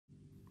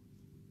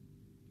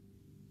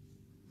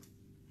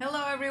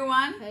Hello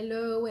everyone.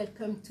 Hello,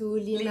 welcome to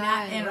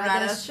Lina and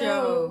Rada's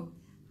show.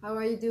 How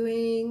are you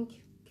doing?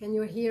 Can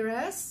you hear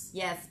us?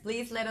 Yes,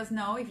 please let us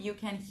know if you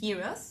can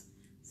hear us,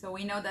 so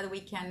we know that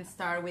we can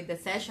start with the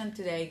session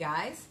today,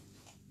 guys.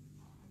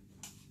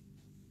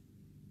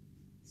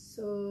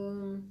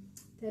 So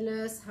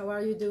tell us, how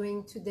are you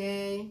doing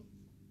today?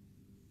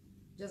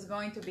 Just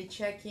going to be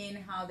checking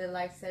how the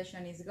live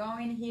session is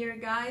going here,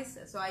 guys,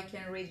 so I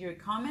can read your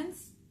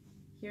comments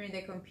here in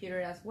the computer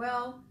as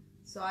well.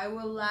 So I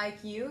would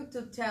like you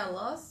to tell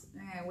us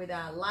with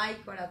a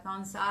like or a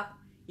thumbs up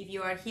if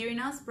you are hearing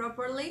us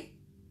properly.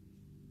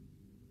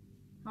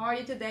 How are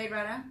you today,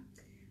 Rada?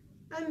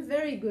 I'm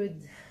very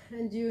good.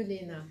 And you,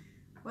 Lina?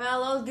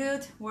 Well, all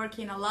good.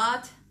 Working a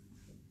lot,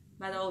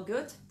 but all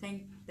good.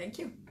 Thank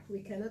you.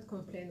 We cannot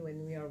complain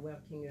when we are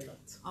working a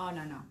lot. Oh,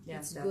 no.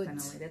 Yes, it's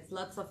definitely. Good. That's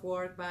lots of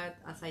work, but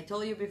as I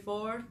told you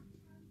before,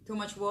 too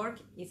much work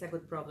is a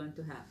good problem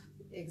to have.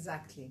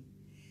 Exactly.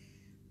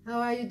 How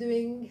are you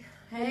doing?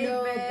 Hey,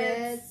 Hello,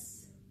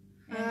 Bets.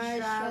 Hi,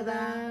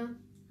 Shada.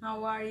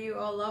 How are you?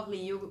 Oh, lovely.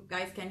 You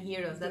guys can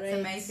hear us. That's Great.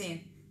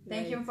 amazing.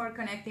 Thank you for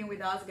connecting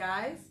with us,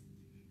 guys.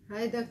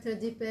 Hi, Dr.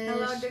 Dipesh.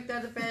 Hello,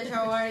 Dr. Dipesh.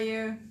 How are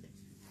you?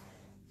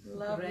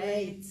 Lovely.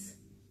 Great.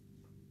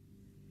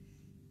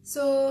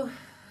 So,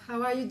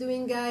 how are you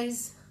doing,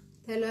 guys?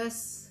 Tell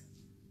us.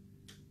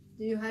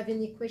 Do you have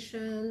any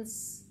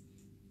questions?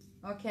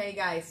 Okay,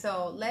 guys.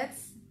 So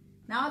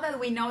now that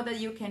we know that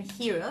you can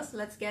hear us,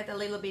 let's get a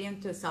little bit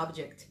into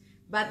subject.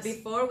 But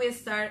before we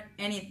start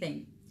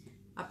anything,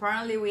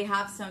 apparently we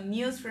have some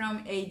news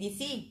from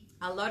ADC.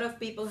 A lot of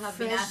people have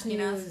been asking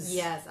us.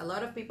 Yes, a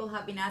lot of people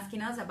have been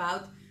asking us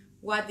about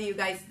what do you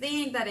guys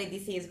think that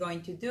ADC is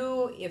going to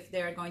do, if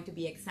there are going to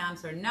be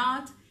exams or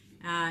not.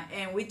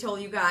 And we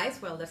told you guys,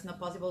 well, that's not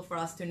possible for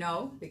us to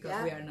know because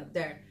we are not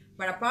there.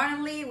 But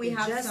apparently we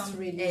have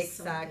some.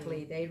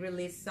 Exactly, they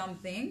released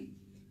something.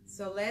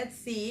 So let's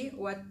see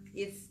what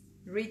is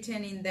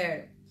written in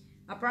there.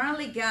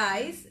 Apparently,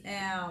 guys,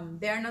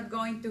 they are not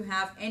going to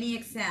have any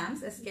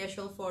exams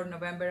scheduled for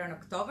November and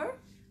October.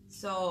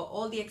 So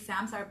all the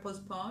exams are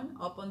postponed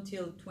up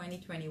until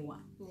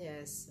 2021.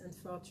 Yes,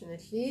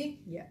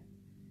 unfortunately. Yeah.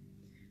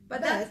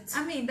 But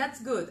that's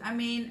good.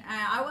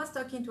 I was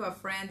talking to a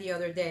friend the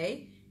other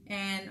day,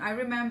 and I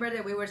remember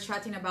that we were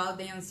chatting about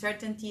the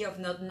uncertainty of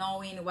not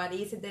knowing what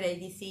is it that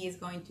ADC is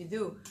going to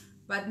do.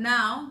 But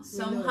now,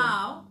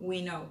 somehow,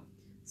 we know.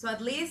 So at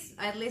least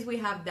we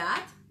have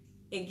that.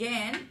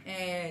 Again,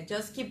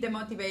 just keep the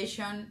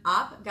motivation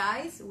up,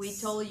 guys. We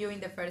told you in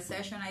the first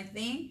session, I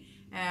think,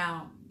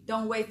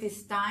 don't waste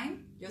this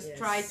time. Just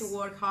try to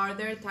work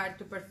harder, try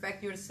to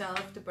perfect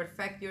yourself, to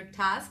perfect your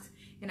tasks.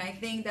 And I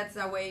think that's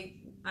a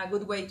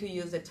good way to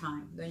use the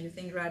time. Don't you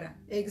think, Rada?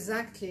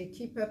 Exactly.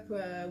 Keep up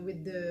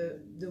with the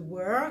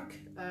work.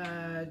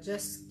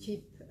 Just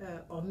keep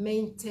or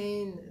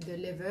maintain the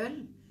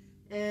level.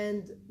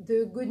 And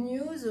the good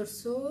news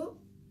also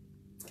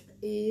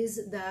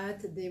is that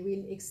they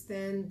will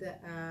extend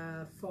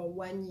for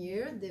 1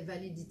 year the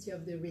validity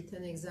of the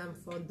written exam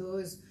for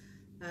those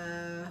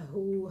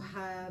who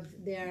have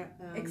their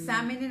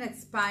examining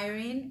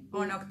expiring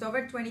on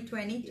October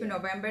 2020 to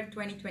November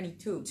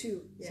 2022.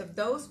 So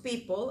those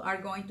people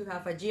are going to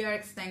have a year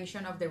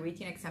extension of the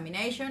written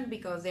examination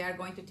because they are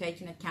going to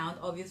take in account,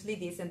 obviously,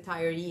 this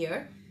entire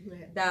year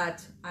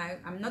that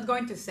I'm not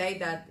going to say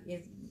that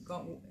it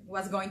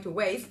was going to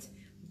waste.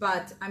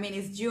 But,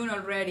 it's June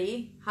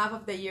already, half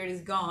of the year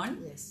is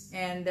gone,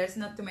 and there's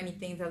not too many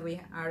things that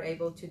we are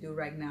able to do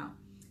right now.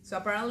 So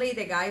apparently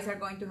the guys are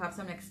going to have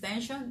some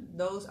extension.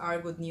 Those are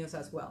good news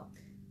as well.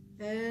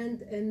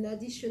 And an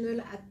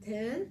additional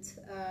attempt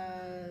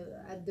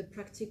at the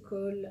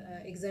practical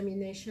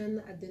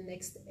examination at the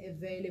next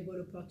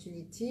available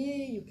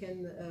opportunity. You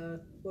can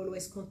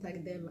always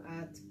contact them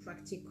at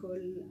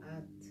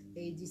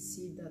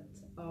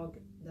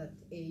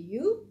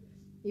practical@adc.org.au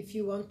if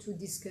you want to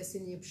discuss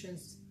any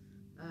options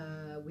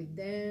with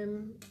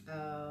them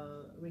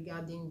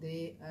regarding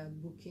the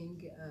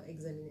booking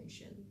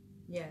examination.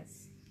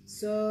 Yes.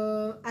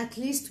 So at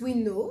least we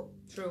know.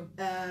 True.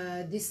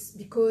 This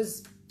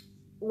because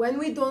when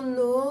we don't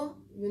know,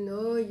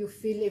 you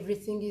feel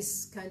everything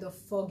is kind of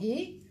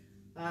foggy.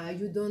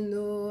 You don't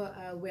know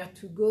where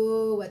to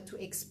go, what to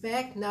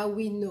expect. Now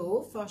we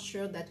know for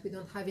sure that we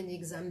don't have any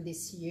exam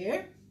this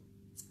year.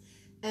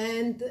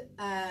 And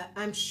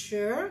I'm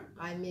sure,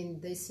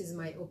 this is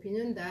my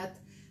opinion, that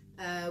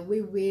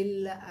we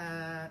will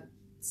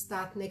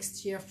start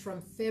next year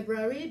from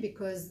February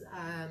because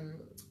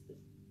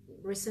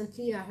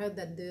recently I heard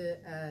that the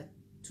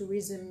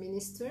tourism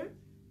minister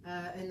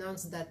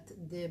announced that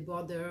the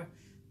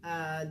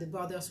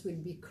borders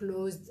will be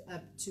closed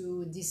up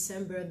to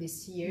December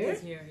this year.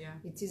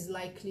 It is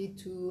likely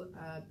to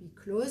be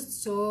closed.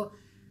 So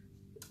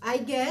I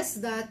guess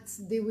that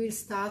they will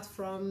start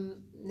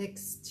from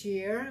next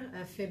year,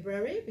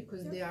 February,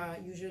 because they are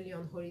usually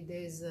on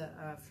holidays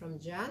from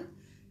Jan.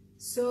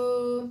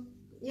 So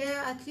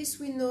at least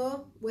we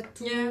know what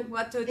to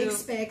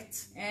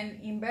expect. And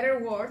in better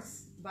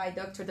words, by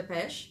Dr.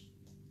 Dipesh,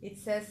 it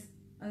says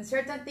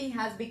uncertainty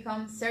has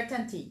become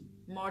certainty.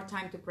 More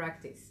time to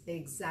practice.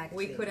 Exactly.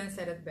 We couldn't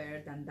say it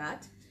better than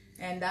that.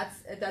 And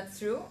that's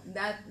true.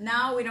 That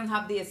now we don't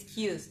have the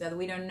excuse that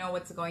we don't know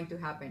what's going to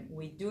happen.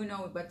 We do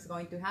know what's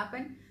going to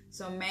happen.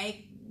 So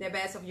make the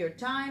best of your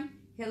time.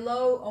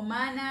 Hello,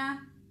 Omana.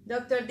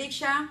 Dr.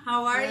 Diksha,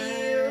 how are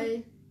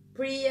you?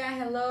 Priya,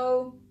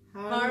 hello.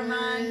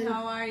 Harman,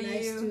 how are you?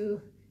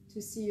 Nice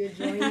to see you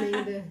joining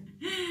the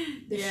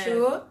Yes.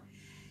 show.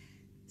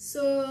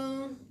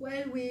 So,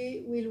 well,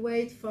 we will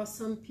wait for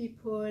some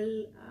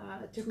people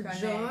to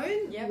connect.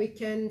 join. Yep. We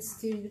can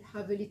still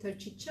have a little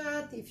chit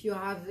chat. If you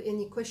have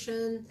any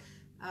question,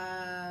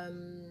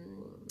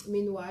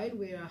 meanwhile,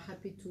 we are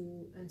happy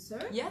to answer.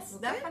 Yes,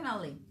 Okay?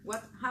 definitely.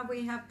 What have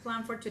we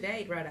planned for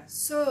today, Rada?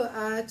 So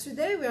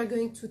today we are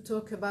going to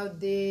talk about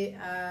the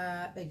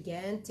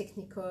again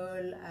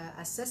technical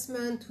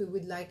assessment. We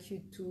would like you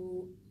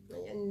to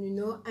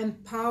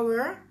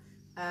empower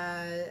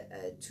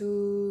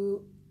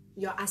to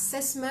your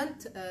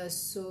assessment.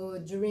 So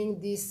during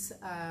this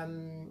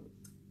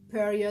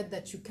period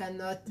that you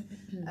cannot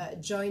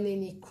join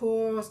any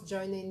course,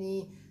 join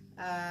any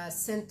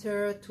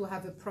center to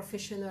have a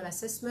professional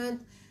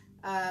assessment.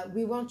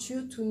 We want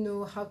you to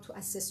know how to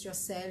assess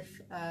yourself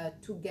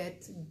to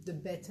get the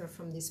better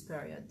from this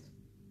period.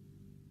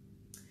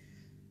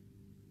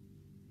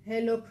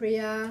 Hello,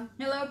 Priya.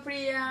 Hello,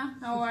 Priya.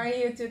 How are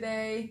you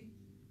today?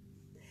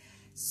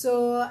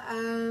 So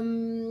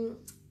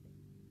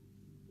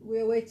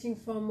we're waiting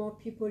for more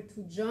people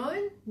to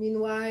join.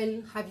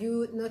 Meanwhile, have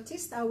you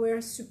noticed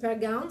our super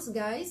gowns,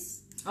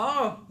 guys?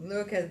 Oh,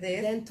 look at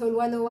this.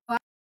 Dental101.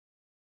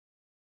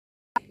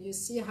 You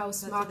see how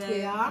smart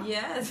we are?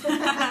 Yes.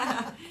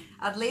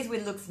 At least we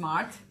look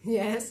smart.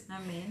 Yes. I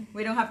mean,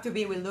 we don't have to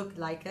be, we look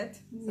like it.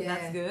 So Yeah.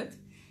 that's good.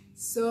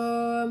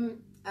 So,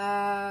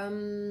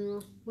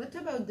 what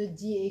about the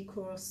DA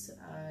course,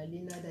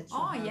 Lina, that you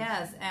Oh, have?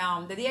 yes.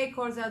 The DA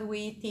course that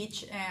we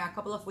teach a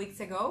couple of weeks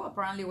ago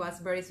apparently was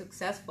very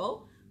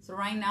successful. So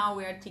right now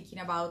we are thinking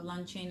about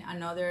launching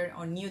another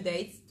or new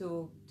dates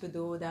to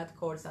do that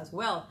course as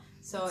well.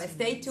 So That's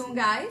stay amazing. tuned,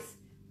 guys.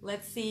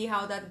 Let's see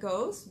how that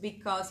goes,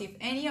 because if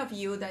any of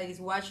you that is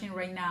watching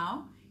right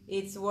now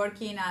is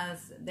working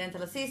as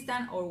dental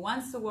assistant or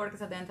wants to work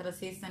as a dental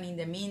assistant in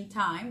the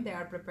meantime, they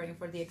are preparing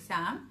for the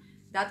exam,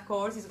 that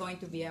course is going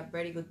to be a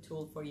very good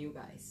tool for you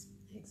guys.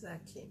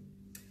 Exactly.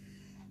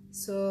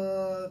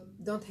 So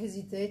don't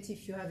hesitate.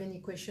 If you have any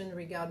question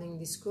regarding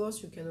this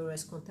course, you can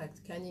always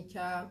contact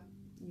Kanika.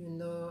 You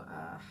know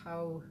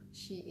how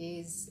she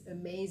is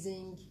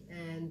amazing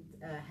and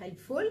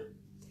helpful.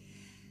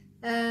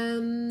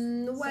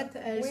 What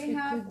else?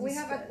 We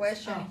have a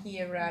question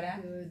here, Rada.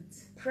 Good.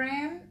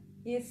 Prem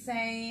is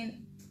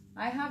saying,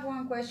 I have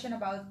one question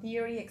about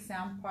theory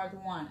exam part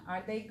 1.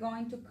 Are they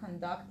going to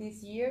conduct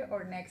this year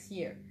or next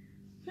year?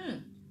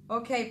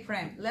 Okay,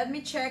 Prem, let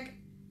me check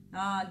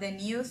the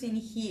news in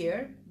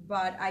here,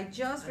 but I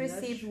just I'm not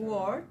received sure.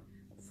 word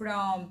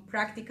from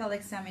practical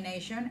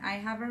examination. I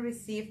haven't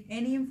received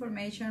any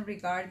information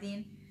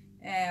regarding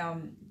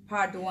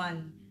part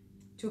 1,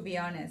 to be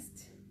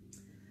honest.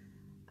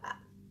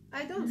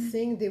 I don't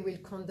think they will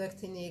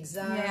conduct any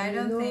exam. Yeah, I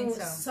don't think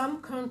so.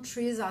 Some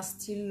countries are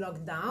still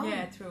locked down.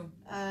 Yeah, true.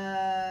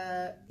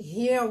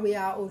 Here we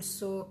are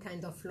also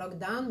kind of locked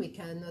down. We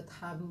cannot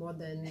have more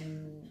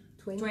than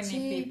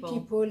 20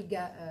 people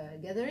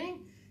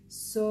gathering.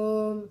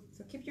 So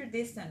keep your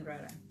distance,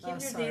 Rada. Keep your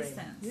sorry.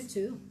 distance. You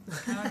too.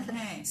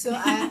 Okay. So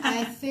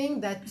I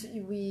think that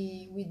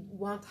we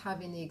won't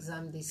have any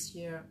exam this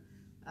year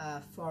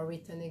for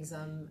written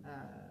exam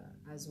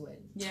as well.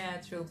 Yeah,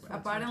 true.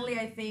 Apparently,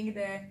 I think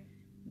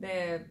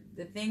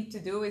the thing to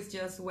do is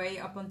just wait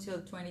up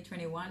until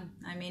 2021.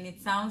 I mean, it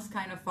sounds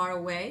kind of far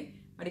away,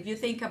 but if you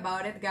think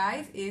about it,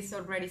 guys, it's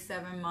already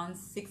 7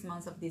 months, 6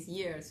 months of this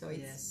year, so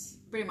it's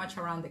pretty much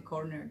around the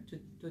corner to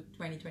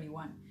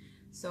 2021.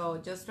 So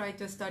just try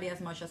to study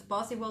as much as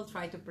possible,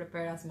 try to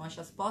prepare as much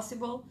as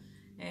possible,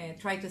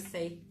 try to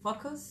stay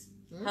focused,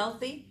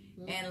 healthy,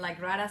 and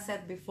like Rada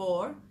said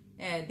before,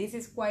 this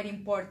is quite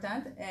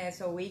important,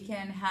 so we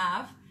can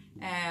have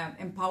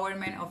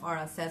empowerment of our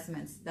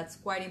assessments. That's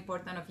quite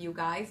important of you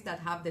guys that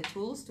have the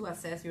tools to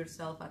assess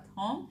yourself at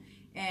home,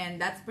 and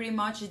that's pretty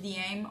much the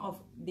aim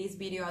of this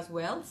video as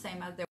well,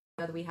 same as the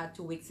one that we had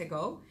 2 weeks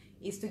ago,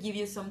 is to give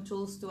you some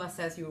tools to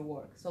assess your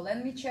work. So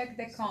let me check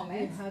the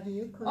comments. We have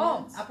new Oh,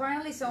 comments.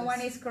 apparently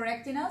someone is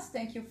correcting us.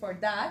 Thank you for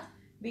that,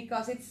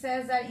 because it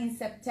says that in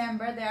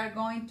September they are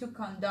going to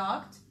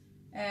conduct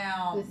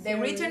the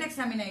written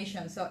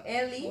examination. So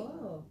Ellie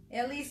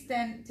is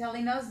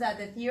telling us that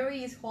the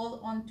theory is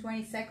held on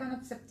 22nd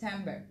of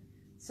September.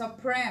 So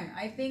Prem,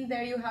 I think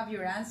there you have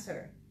your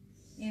answer.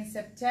 In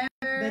September.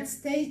 But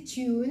stay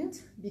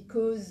tuned,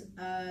 because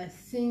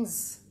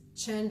things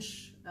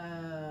change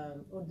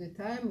all the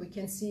time. We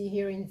can see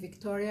here in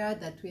Victoria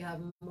that we have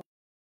more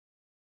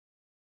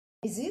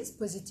cases,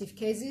 positive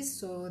cases,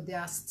 so they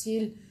are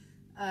still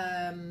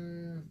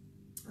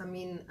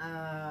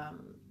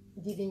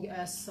giving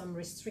us some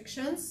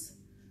restrictions.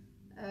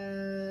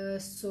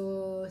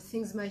 So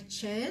things might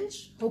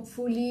change.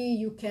 Hopefully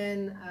you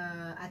can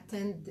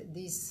attend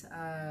this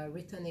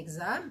written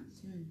exam.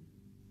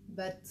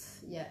 But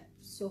yeah,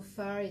 so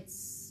far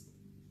it's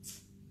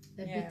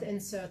a bit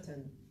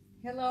uncertain.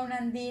 Hello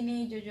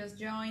Nandini, you just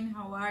joined.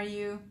 How are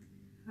you?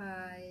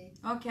 Hi.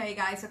 Okay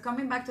guys, so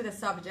coming back to the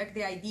subject,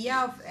 the idea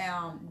of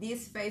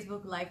this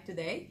Facebook Live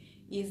today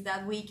is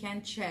that we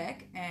can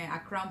check a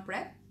crown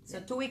prep. So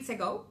 2 weeks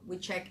ago, we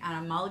checked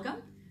an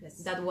amalgam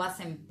that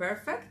wasn't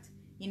perfect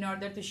in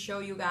order to show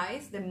you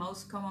guys the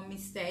most common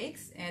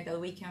mistakes that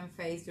we can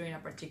face during a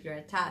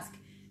particular task.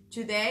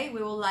 Today,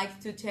 we would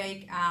like to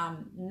take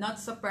not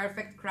so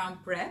perfect crown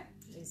prep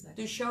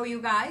to show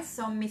you guys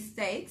some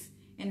mistakes,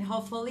 and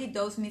hopefully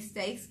those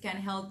mistakes can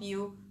help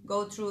you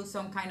go through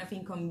some kind of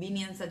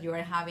inconvenience that you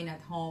are having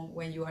at home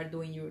when you are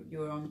doing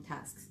your own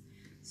tasks.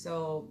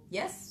 So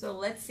yes, so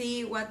let's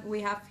see what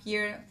we have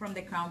here from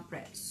the crown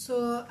prep.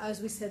 So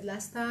as we said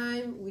last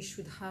time, we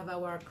should have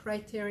our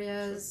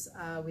criterias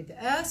with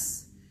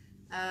us.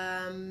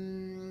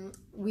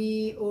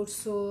 We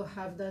also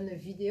have done a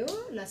video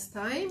last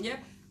time. Yep.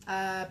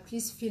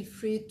 Please feel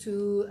free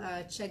to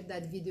check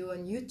that video on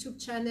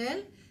YouTube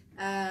channel.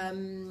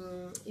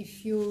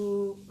 If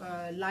you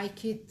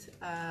like it,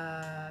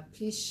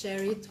 please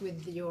share it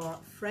with your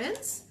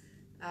friends,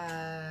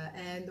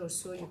 and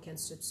also you can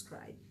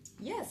subscribe.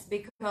 Yes,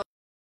 because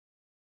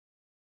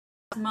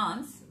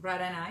months,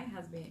 Rada and I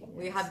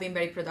we have been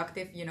very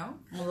productive, you know,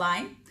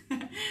 online.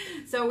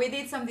 So we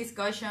did some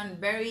discussion,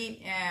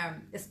 very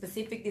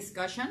specific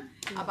discussion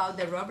about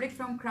the rubric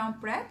from Crown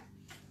Prep.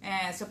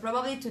 So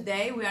probably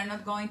today we are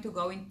not going to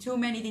go in too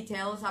many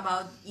details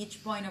about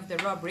each point of the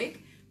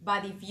rubric,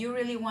 but if you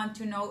really want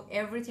to know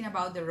everything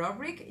about the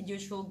rubric, you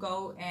should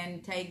go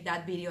and take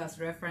that video as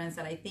reference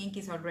that I think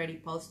is already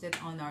posted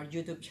on our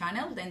YouTube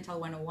channel,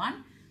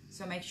 Dental101.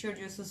 So make sure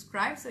you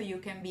subscribe so you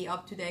can be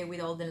up to date with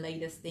all the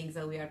latest things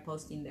that we are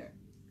posting there.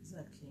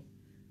 Exactly.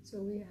 So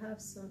we have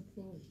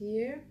something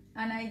here.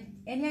 And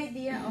any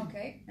idea?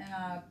 Okay.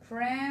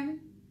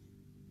 Prem.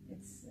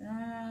 It's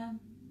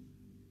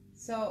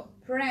so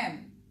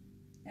Prem.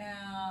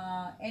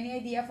 Any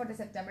idea for the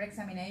September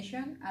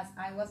examination? As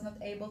I was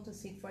not able to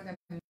sit for the.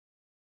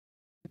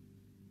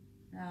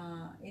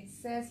 It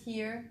says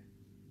here.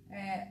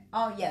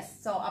 Oh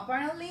yes, so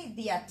apparently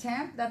the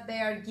attempt that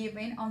they are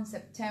giving on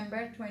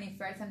September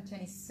 21st and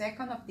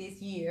 22nd of this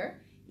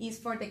year is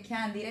for the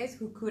candidates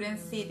who couldn't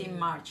sit in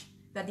March,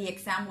 that the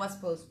exam was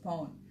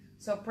postponed.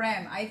 So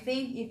Prem, I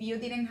think if you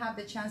didn't have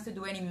the chance to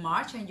do it in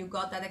March and you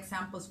got that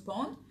exam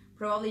postponed,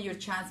 probably your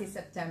chance is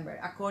September,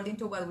 according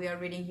to what we are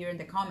reading here in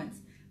the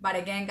comments. But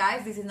again,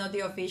 guys, this is not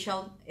the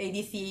official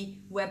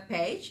ADC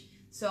webpage.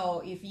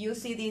 So if you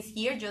see this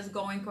here, just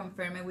go and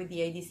confirm it with the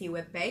ADC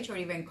webpage, or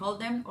even call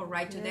them or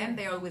write to them.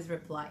 They always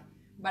reply.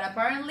 But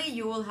apparently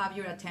you will have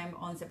your attempt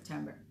on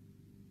September.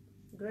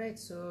 Great.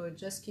 So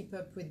just keep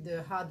up with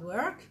the hard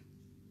work.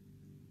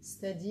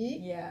 Study.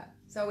 Yeah.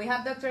 So we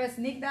have Dr.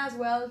 Snigda as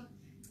well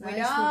with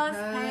Hi, us.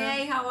 Snigda.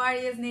 Hey, how are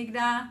you,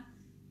 Snigda?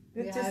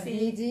 Good to see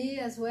you. Nidhi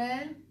as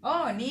well.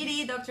 Oh,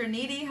 Nidhi, Dr.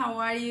 Nidhi, how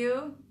are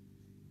you?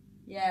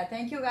 Yeah,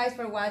 thank you guys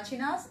for watching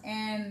us.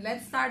 And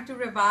let's start to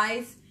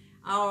revise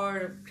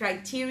our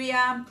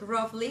criteria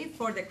roughly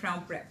for the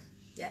crown prep.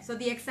 Yeah. So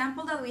the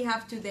example that we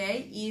have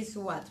today is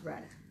what,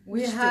 Rada?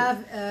 We have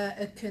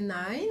a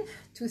canine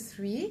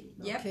 2-3.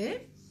 Yep.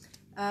 Okay.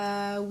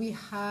 We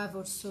have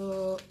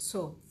also,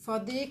 so for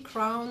the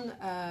crown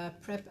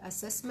prep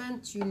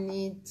assessment, you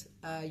need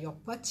your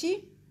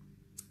putty.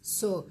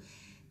 So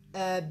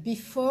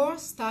before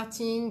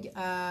starting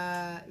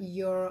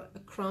your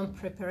crown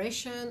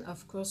preparation,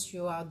 of course,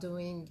 you are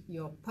doing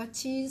your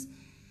putties.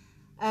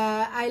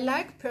 I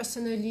like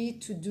personally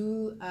to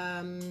do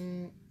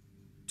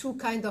two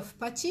kind of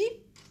putty.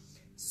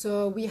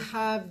 So we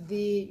have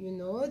the, you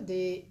know,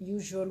 the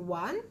usual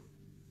one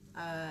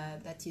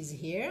that is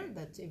here,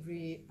 that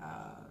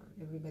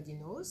everybody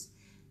knows.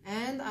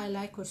 And I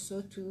like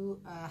also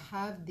to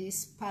have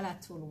this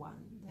palatal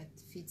one that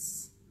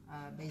fits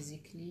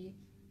basically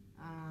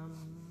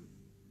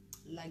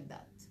like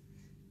that.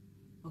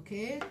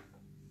 Okay,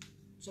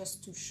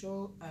 just to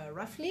show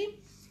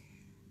roughly.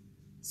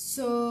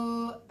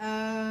 So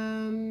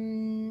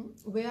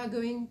we are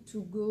going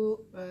to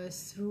go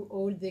through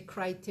all the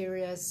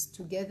criteria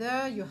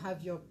together. You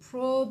have your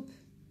probe.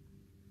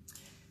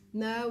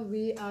 Now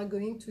we are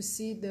going to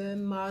see the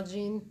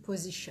margin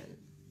position.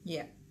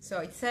 Yeah, so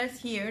it says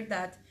here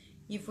that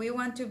if we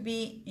want to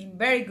be in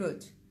very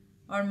good,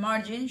 our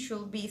margin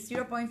should be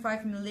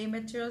 0.5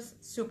 millimeters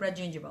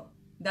supragingival.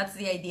 That's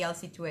the ideal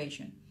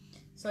situation.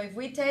 So if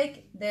we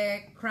take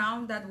the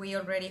crown that we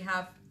already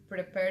have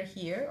prepared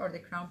here, or the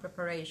crown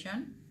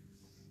preparation,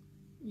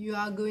 you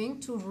are going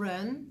to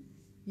run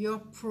your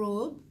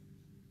probe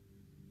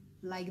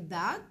like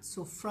that.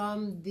 So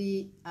from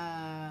the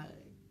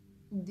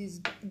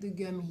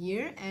gum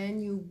here,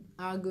 and you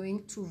are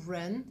going to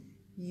run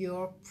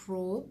your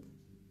probe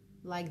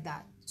like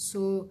that.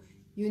 So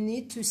you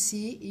need to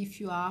see if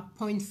you are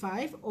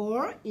 0.5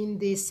 or in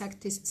the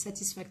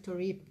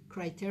satisfactory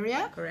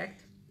criteria.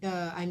 correct?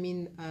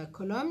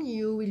 column,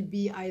 you will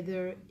be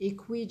either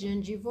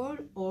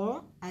equigingival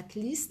or at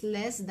least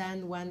less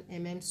than 1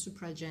 mm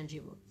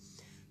supragingival.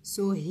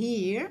 So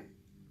here,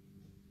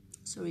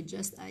 sorry,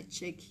 just I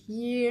check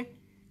here.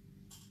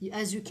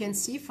 As you can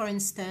see, for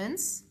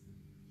instance,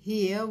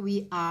 here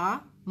we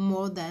are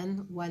more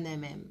than 1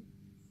 mm.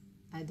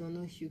 I don't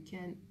know if you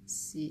can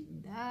see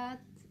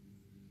that.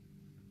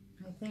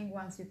 I think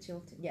once you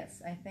tilt,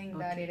 yes, I think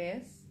that it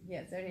is.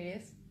 Yes, there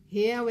it is.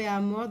 Here we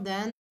are more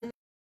than,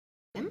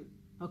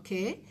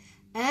 okay,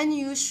 and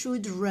you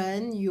should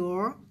run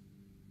your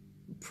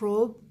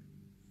probe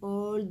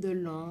all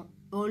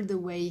the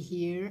way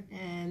here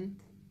and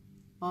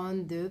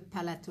on the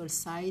palatal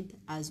side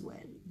as well.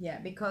 Yeah,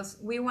 because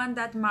we want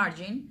that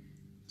margin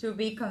to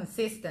be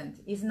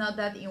consistent. It's not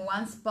that in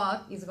one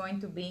spot is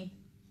going to be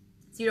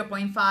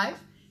 0.5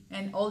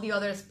 and all the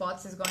other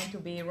spots is going to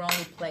be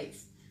wrongly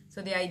placed.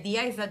 So the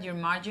idea is that your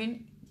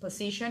margin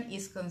position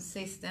is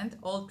consistent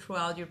all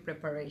throughout your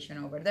preparation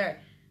over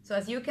there. So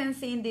as you can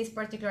see in this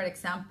particular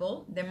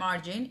example, the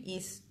margin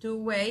is 2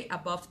 way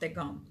above the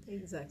gum.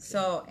 Exactly.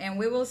 So, and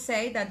we will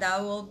say that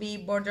that will be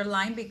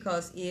borderline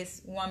because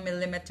it's 1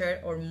 millimeter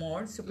or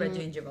more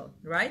supragingival,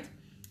 right?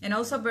 And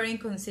also very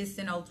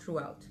inconsistent all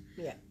throughout.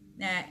 Yeah.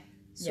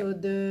 So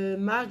the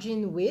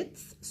margin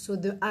width, so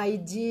the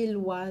ideal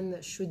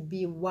one should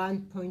be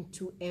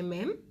 1.2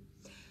 mm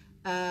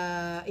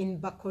in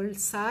buccal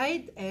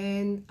side,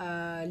 and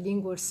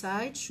lingual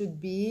side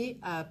should be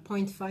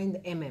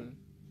 0.5 mm.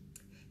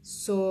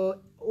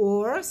 So,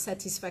 or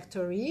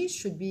satisfactory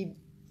should be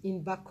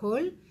in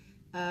buccal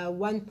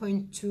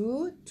 1.2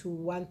 to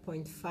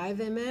 1.5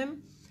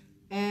 mm,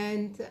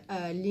 and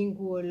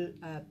lingual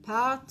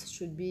part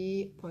should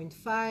be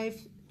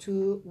 0.5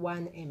 to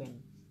 1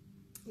 mm.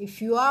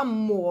 If you are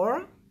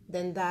more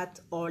than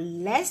that or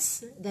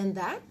less than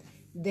that,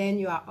 then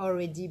you are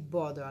already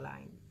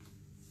borderline.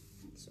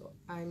 So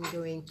I'm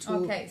going to...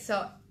 Okay,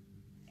 so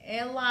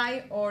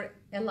Li or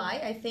Li,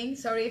 I think,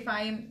 sorry if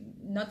I'm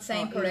not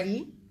saying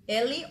correctly.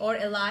 Eli or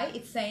Eli,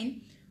 it's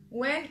saying,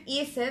 when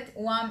is it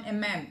 1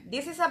 mm?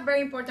 This is a very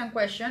important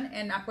question,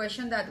 and a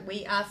question that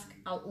we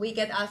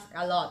get asked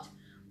a lot.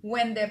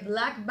 When the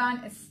black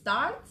band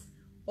starts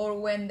or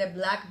when the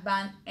black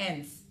band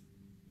ends?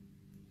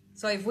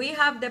 So if we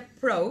have the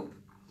probe,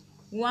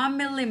 1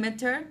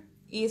 millimeter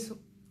is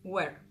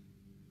where?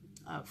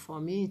 For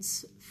me,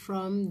 it's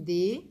from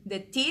the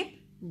tip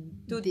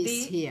to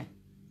this here.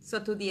 So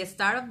to the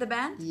start of the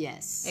band?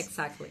 Yes.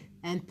 Exactly.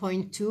 And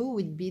 0.2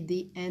 would be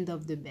the end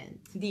of the band.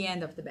 The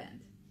end of the band.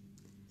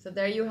 So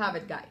there you have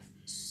it,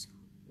 guys.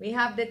 We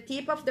have the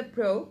tip of the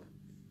probe.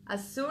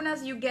 As soon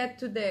as you get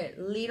to the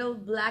little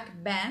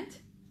black band,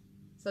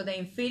 so the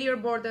inferior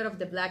border of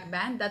the black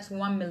band, that's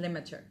 1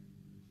 millimeter.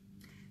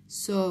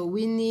 So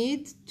we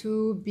need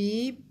to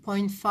be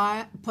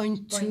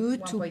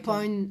 0.2 to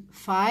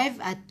 0.5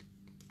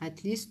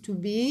 at least to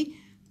be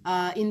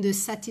in the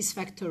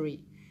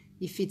satisfactory.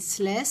 If it's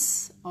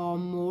less or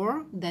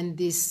more than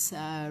this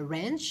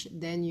range,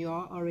 then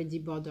you're already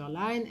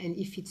borderline. And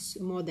if it's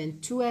more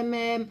than 2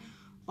 mm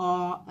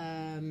or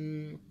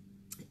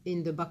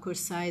in the buccal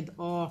side,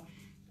 or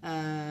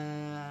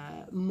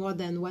more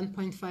than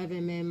 1.5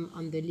 mm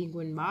on the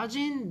lingual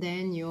margin,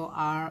 then you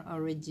are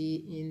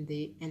already in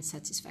the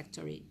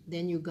unsatisfactory.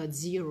 Then you got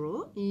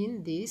 0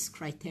 in this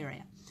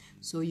criteria.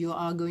 So you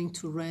are going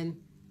to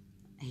run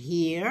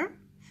here.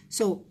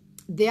 So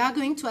they are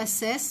going to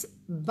assess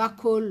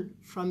buccal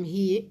from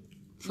here,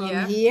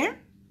 here,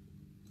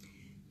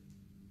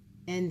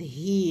 and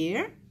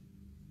here,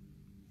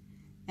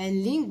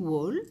 and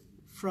lingual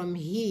from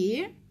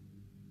here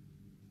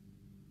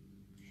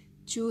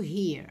to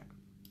here.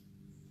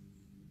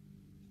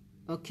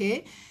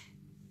 Okay,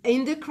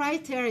 in the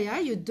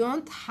criteria you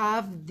don't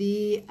have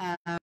the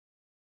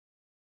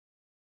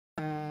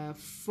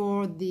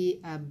for the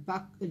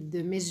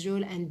the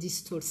mesial and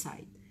distal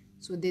side,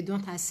 so they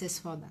don't assess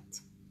for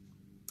that.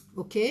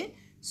 Okay,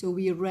 so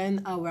we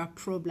run our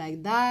probe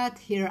like that.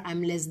 Here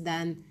I'm less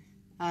than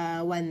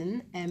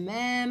 1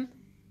 mm.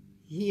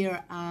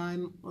 Here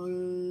I'm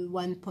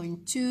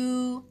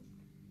 1.2,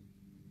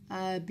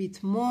 a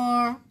bit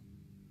more.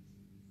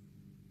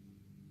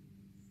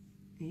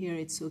 Here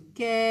it's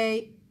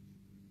okay,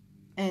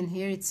 and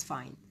here it's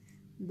fine.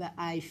 But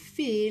I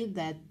feel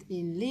that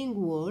in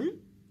lingual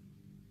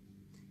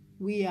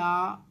we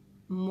are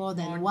more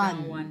than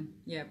 1.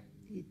 Yep.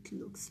 It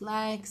looks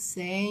like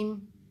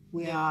same.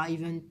 We are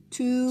even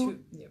 2.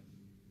 Yep.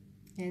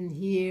 And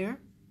here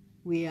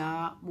we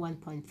are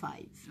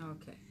 1.5.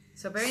 Okay.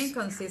 So very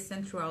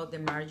inconsistent throughout the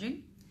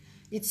margin.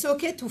 It's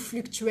okay to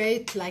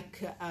fluctuate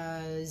like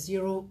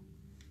 0.1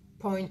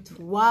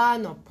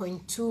 or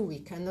 0.2. We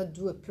cannot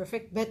do a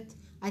perfect, but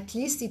at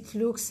least it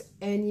looks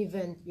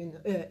uneven,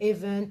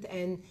 even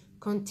and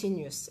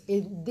continuous.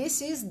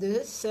 This is the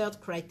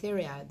third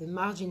criteria, the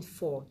margin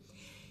 4.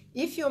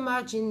 If your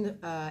margin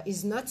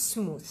is not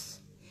smooth,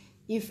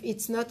 if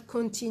it's not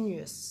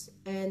continuous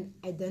and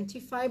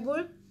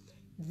identifiable,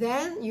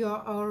 then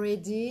you're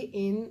already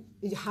in,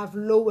 you have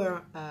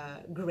lower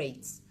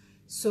grades.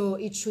 So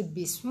it should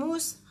be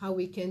smooth. How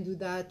we can do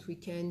that? We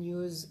can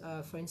use,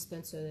 for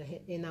instance, an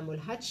enamel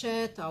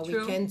hatchet, or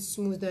we can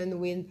smoothen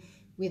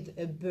with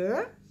a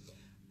burr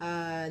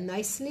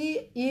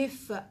nicely.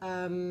 If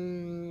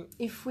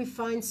we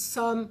find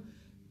some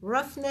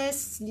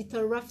roughness,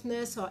 little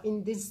roughness or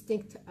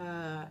indistinct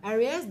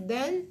areas,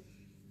 then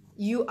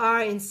you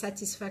are in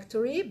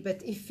satisfactory.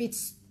 But if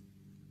it's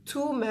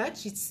too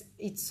much,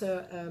 it's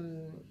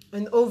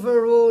an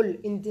overall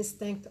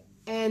indistinct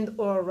and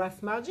or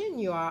rough margin,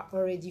 you are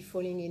already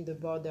falling in the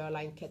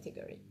borderline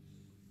category.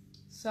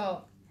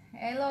 So,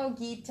 hello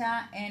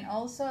Gita, and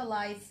also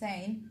Eli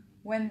saying,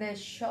 when the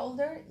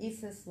shoulder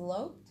is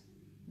sloped,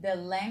 the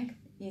length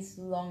is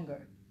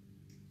longer.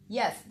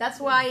 Yes, that's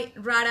why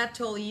Rada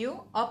told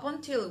you up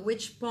until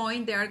which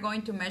point they are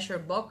going to measure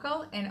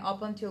vocal and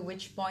up until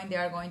which point they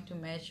are going to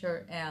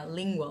measure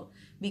lingual,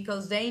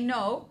 because they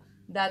know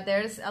that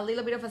there's a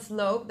little bit of a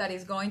slope that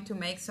is going to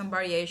make some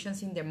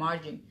variations in the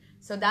margin.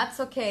 So that's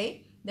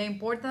okay. The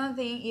important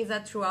thing is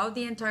that throughout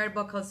the entire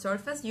vocal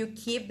surface, you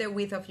keep the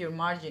width of your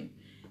margin.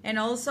 And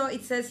also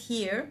it says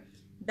here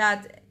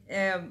that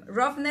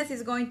roughness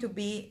is going to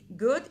be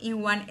good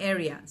in one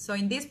area. So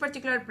in this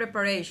particular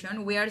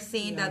preparation, we are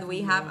seeing that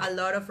we have a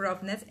lot of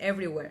roughness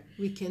everywhere.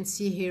 We can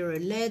see here a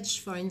ledge,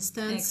 for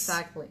instance.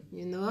 Exactly.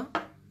 You know,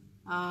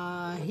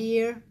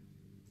 here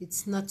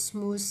it's not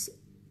smooth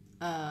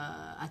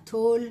at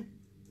all.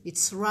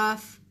 It's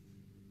rough.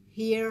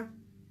 Here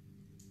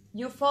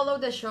you follow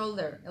the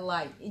shoulder,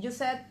 Eli. You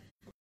said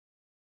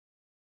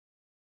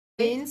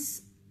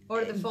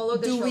or follow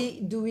the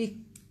shoulder. Do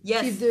we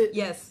yes, keep the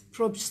yes.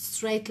 probe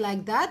straight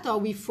like that, or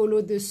we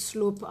follow the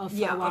slope of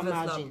our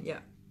margin?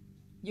 Slope,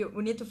 yeah.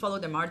 We need to follow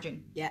the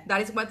margin. Yeah.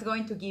 That is what's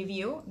going to give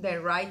you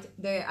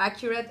the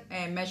accurate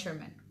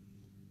measurement.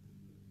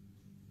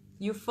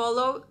 You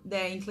follow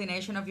the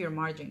inclination of your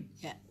margin.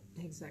 Yeah,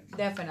 exactly.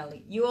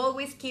 Definitely. You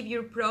always keep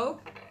your probe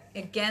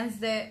against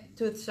the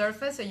tooth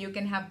surface so you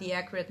can have the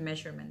accurate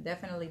measurement.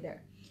 Definitely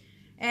there.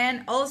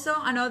 And also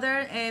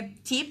another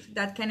tip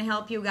that can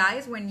help you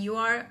guys when you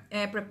are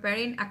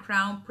preparing a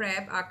crown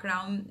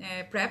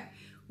prep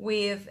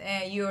with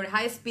your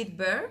high-speed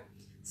burr.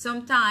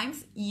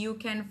 Sometimes you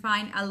can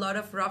find a lot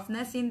of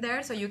roughness in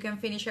there, so you can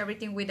finish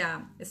everything with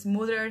a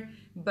smoother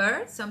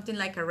burr, something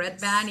like a red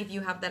band if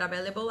you have that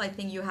available. I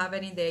think you have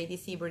it in the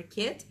ADC burr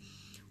kit.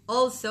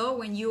 Also,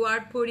 when you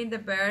are putting the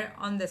burr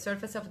on the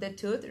surface of the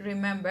tooth,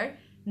 remember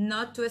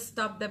not to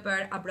stop the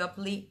burr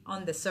abruptly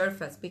on the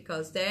surface,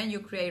 because then you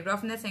create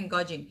roughness and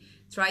gouging.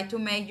 Try to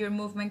make your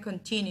movement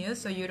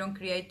continuous so you don't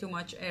create too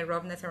much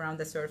roughness around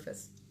the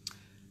surface.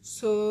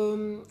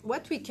 So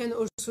what we can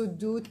also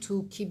do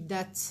to keep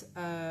that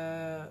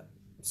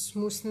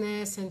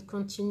smoothness and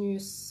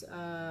continuous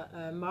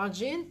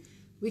margin,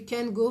 we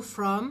can go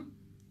from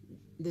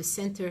the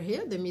center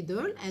here, the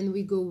middle, and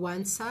we go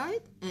one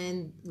side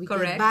and we go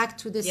back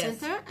to the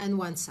center and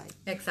one side.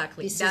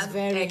 Exactly. This is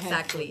very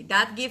helpful.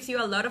 That gives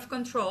you a lot of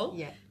control.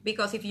 Yeah.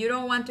 Because if you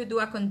don't want to do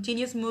a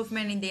continuous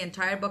movement in the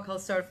entire buccal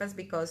surface,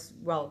 because,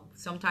 well,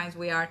 sometimes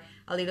we are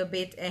a little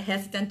bit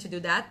hesitant to do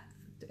that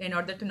in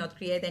order to not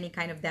create any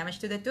kind of damage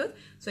to the tooth.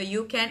 So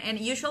you can, and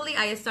usually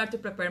I start to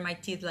prepare my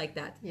teeth like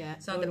that. Yeah.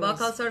 So the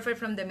buccal surface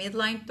from the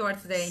midline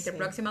towards the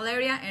interproximal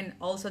area and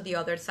also the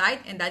other side,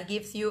 and that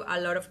gives you a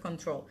lot of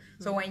control.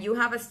 So when you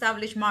have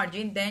established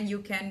margin, then you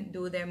can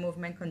do the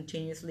movement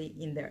continuously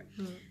in there.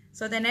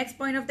 So the next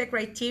point of the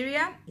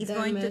criteria is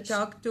going to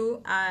talk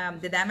to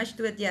the damage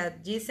to the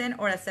adjacent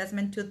or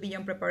assessment tooth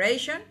beyond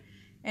preparation,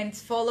 and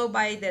it's followed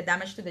by the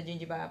damage to the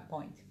gingiva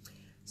point.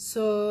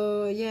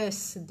 So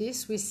yes,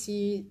 this we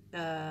see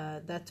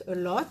that a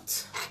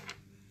lot.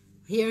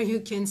 Here you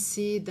can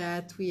see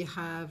that we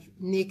have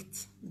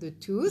nicked the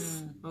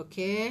tooth,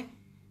 okay?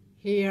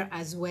 Here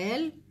as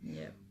well.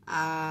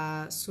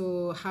 Yeah.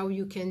 So how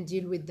you can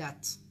deal with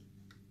that?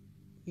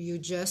 You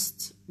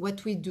just,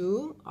 what we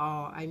do,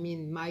 or I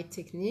mean my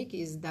technique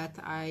is that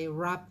I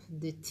wrap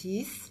the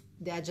teeth,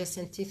 the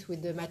adjacent teeth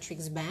with the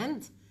matrix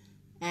band,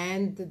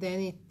 and then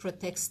it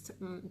protects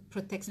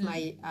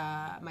my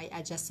my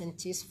adjacent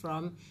teeth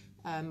from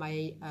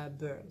my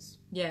burrs.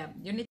 Yeah,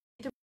 you need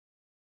to.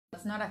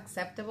 It's not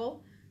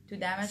acceptable to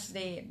damage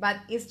the, but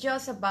it's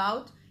just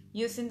about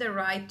using the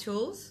right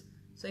tools.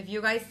 So if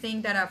you guys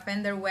think that a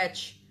fender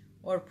wedge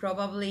or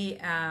probably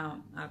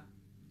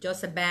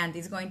just a band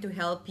is going to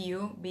help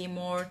you be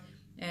more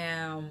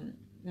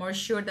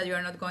sure that you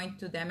are not going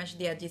to damage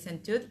the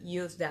adjacent tooth,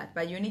 use that.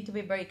 But you need to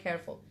be very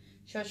careful.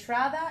 So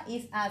Shraddha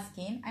is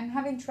asking, I'm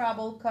having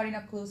trouble cutting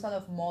occlusal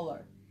of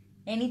molar.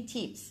 Any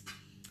tips?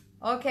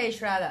 Okay,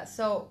 Shraddha.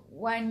 So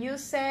when you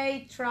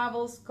say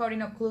troubles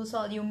cutting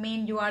occlusal, you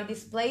mean you are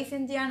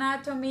displacing the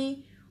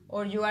anatomy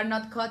or you are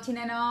not cutting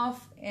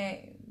enough?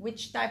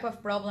 Which type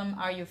of problem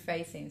are you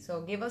facing?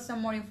 So give us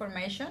some more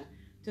information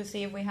to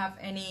see if we have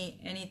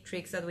any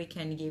tricks that we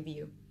can give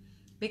you.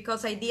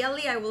 Because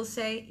ideally, I will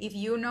say, if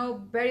you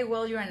know very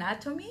well your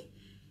anatomy,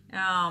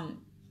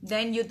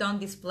 then you don't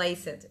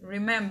displace it.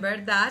 Remember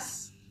that,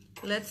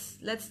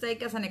 let's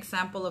take as an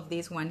example of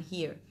this one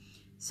here.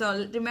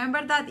 So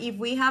remember that if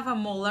we have a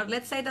molar,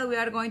 let's say that we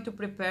are going to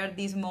prepare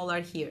this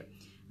molar here.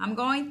 I'm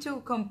going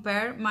to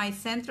compare my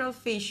central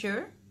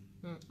fissure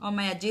on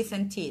my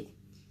adjacent teeth.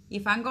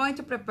 If I'm going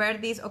to prepare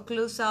this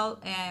occlusal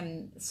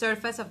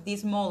surface of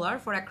this molar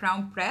for a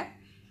crown prep,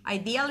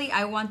 ideally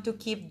I want to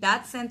keep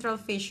that central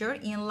fissure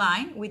in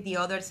line with the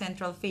other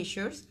central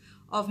fissures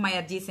of my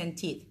adjacent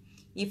teeth.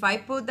 If I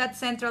put that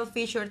central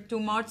fissure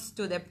too much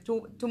to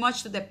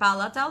the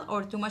palatal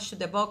or too much to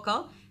the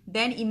buccal,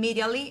 then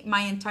immediately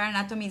my entire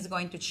anatomy is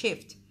going to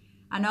shift.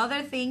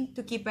 Another thing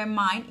to keep in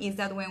mind is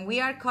that when we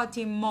are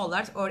cutting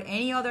molars or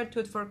any other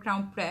tooth for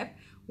crown prep,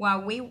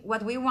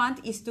 what we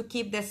want is to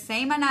keep the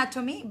same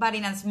anatomy but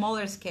in a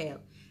smaller scale.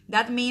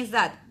 That means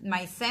that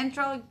my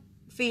central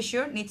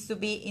fissure needs to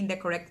be in the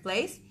correct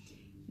place.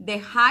 The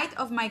height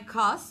of my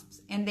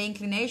cusps and the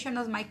inclination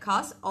of my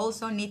cusp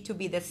also need to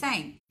be the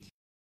same.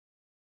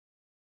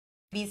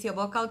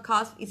 Viscobuccal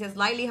cusp is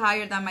slightly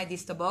higher than my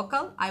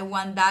distobuccal. I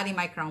want that in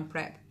my crown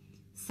prep.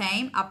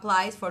 Same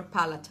applies for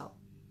palatal.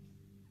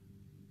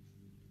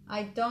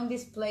 I don't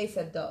displace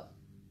it though.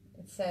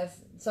 It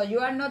says, so you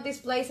are not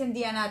displacing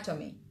the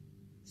anatomy.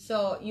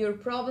 So your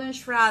problem,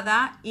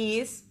 Shraddha,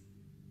 is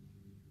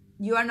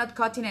you are not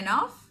cutting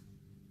enough,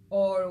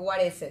 or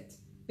what is it?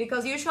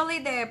 Because usually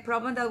the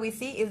problem that we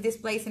see is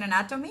displacing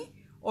anatomy,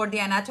 or the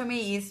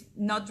anatomy is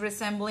not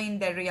resembling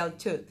the real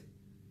tooth.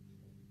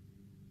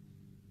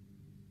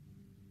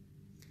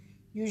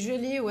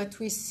 Usually what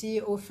we see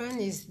often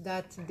is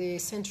that the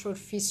central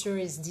fissure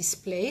is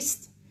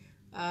displaced.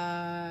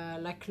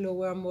 Like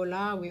lower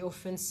molar, we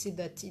often see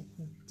that it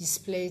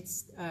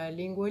displays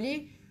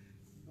lingually.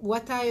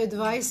 What I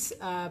advise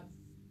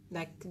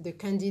like the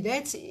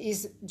candidates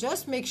is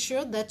just make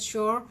sure that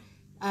your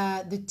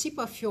the tip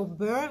of your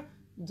burr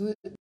do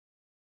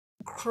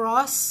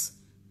cross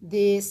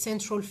the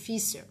central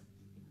fissure.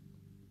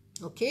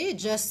 Okay,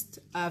 just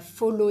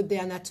follow the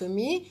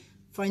anatomy.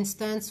 For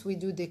instance, we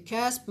do the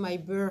cusp,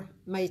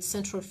 my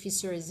central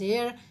fissure is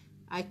here.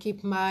 I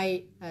keep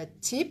my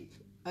tip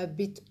a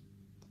bit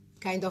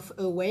kind of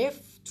away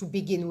to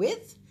begin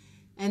with,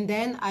 and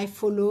then I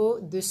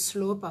follow the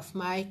slope of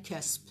my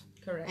cusp.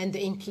 Correct. And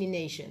the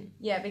inclination.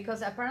 Yeah,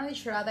 because apparently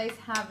Shraddha is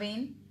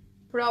having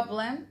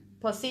problem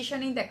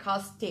positioning the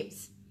cusp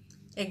tips.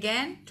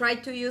 Again, try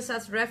to use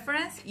as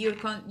reference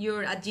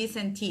your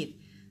adjacent teeth.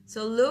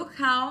 So look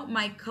how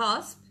my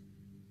cusp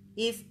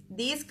is,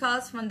 these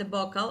cusps from the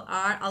buccal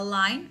are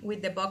aligned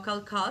with the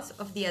buccal cusp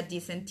of the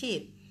adjacent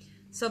teeth.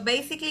 So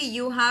basically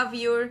you have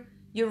your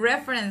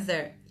reference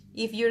there.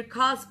 If your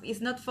cusp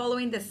is not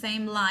following the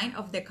same line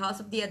of the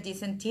cusp of the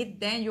adjacent teeth,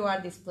 then you are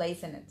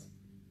displacing it.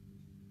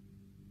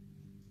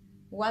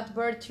 What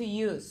burr to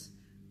use?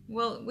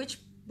 Well, which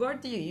burr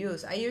do you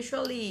use? I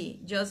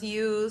usually just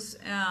use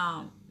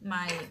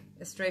my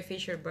straight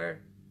fissure burr.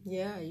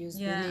 Yeah, I use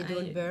the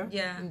needle burr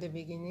in the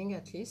beginning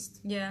at least.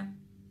 Yeah.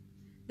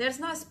 There's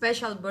no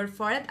special burr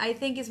for it. I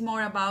think it's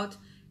more about,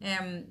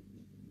 you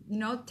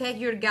know, take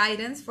your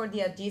guidance for the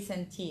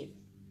adjacent teeth.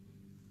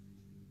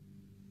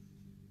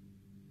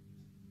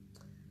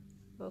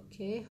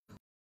 Okay.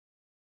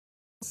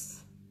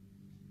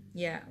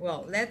 Yeah,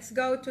 well, let's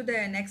go to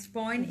the next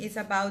point. It's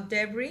about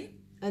debris.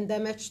 And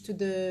damage to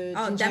the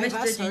gingiva, damage to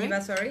the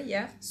gingiva, sorry,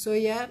 yeah. So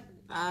yeah,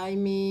 I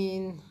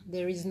mean,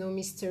 there is no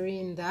mystery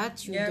in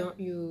that.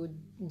 You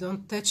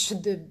don't touch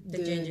the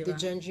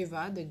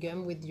gingiva, the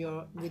gum with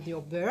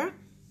your burr.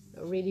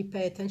 Really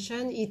pay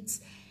attention. It's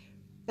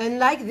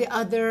unlike the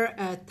other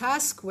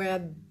task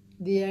where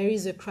there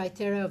is a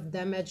criteria of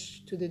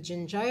damage to the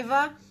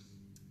gingiva.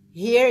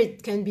 Here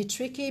it can be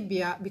tricky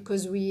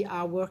because we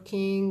are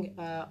working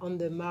on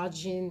the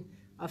margin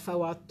of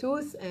our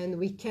tooth and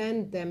we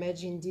can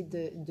damage indeed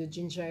the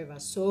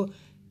gingiva. So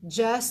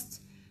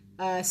just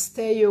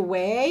stay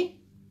away.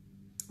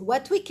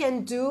 What we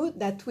can do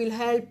that will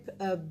help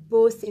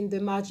both in the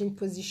margin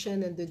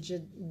position and the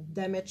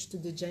damage to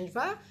the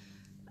gingiva,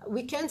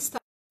 we can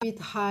start a bit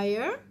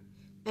higher,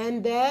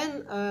 and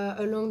then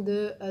along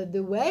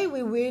the way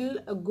we will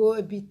go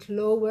a bit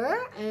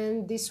lower,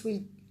 and this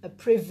will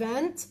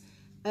prevent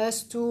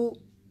us to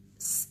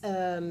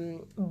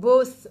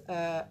both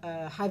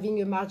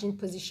having a margin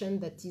position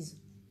that is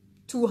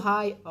too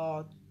high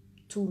or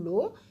too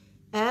low,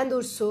 and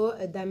also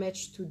a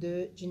damage to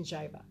the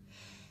gingiva.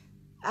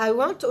 I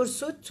want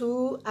also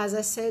to, as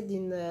I said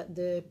in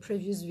the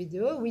previous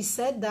video, we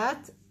said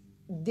that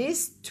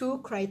these two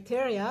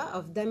criteria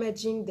of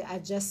damaging the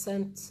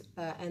adjacent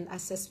and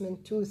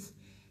assessment tooth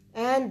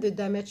and the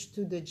damage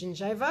to the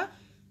gingiva,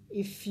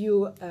 if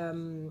you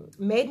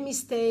made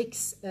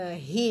mistakes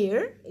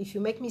here, if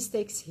you make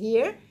mistakes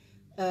here,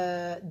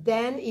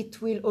 then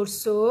it will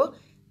also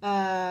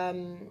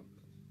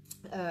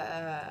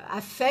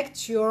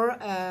affect your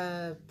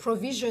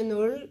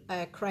provisional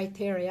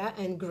criteria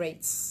and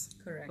grades.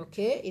 Correct.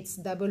 Okay, it's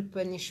double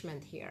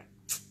punishment here.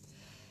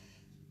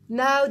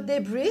 Now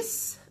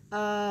debris.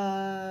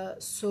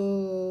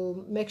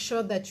 So make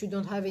sure that you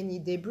don't have any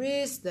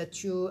debris,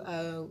 that you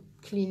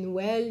clean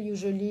well.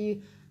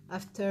 Usually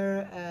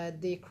After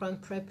the crown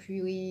prep,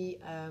 we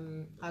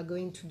are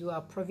going to do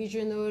our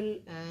provisional,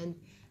 and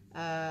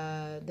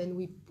then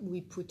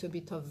we put a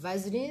bit of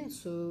Vaseline.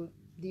 So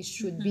this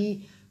should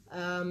be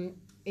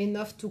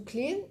enough to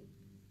clean.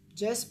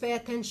 Just pay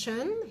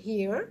attention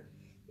here.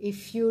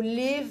 If you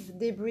leave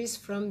debris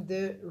from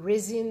the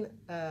resin,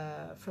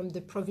 from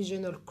the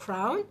provisional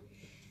crown,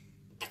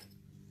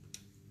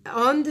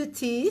 on the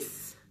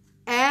teeth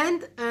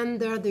and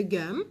under the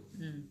gum,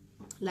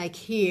 like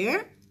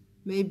here,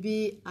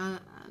 maybe I'm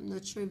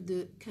not sure if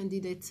the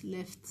candidate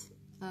left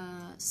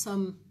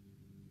some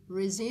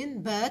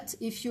resin, but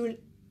if you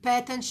pay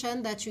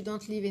attention that you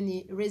don't leave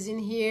any resin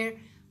here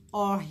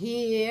or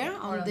here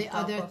or on the top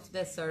other of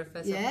the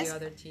surface of the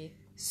other teeth.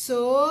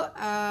 So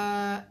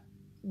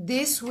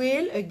this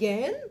will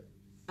again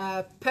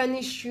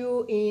punish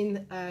you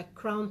in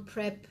crown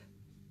prep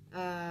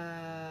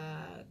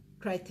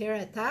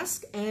criteria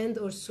task, and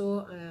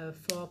also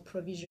for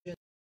provision.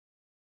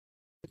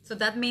 So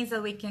that means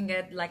that we can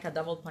get like a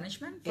double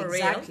punishment for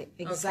Exactly,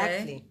 real?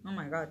 exactly. Okay. Oh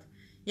my God.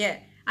 Yeah.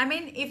 I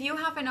mean, if you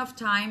have enough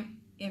time,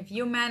 if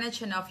you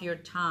manage enough your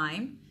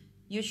time,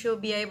 you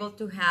should be able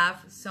to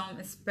have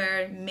some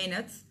spare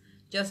minutes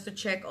just to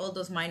check all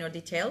those minor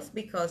details,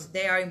 because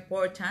they are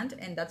important,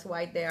 and that's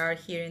why they are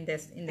here in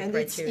this in the And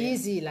criteria.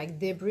 it's easy, like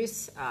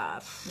debris.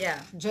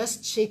 Yeah.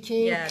 Just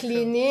checking, Yeah,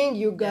 cleaning.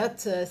 You got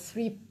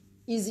 3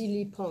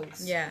 easily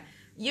points. Yeah.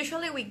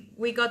 Usually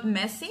we got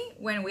messy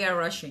when we are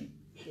rushing.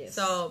 Yes.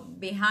 So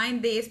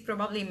behind this,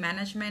 probably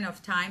management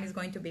of time is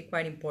going to be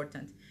quite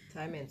important.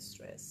 Time and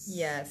stress.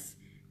 Yes.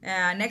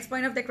 Next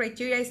point of the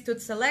criteria is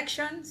tooth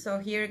selection. So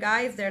here,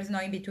 guys, there's no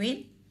in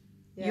between.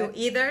 Yeah. You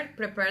either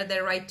prepare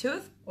the right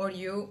tooth or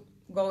you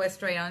go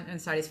straight on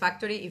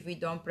unsatisfactory if we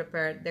don't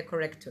prepare the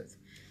correct tooth.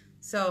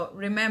 So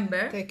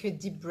remember, Take a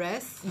deep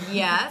breath.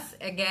 yes,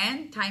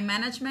 again, time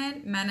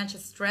management, manage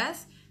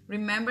stress.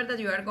 Remember that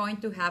you are going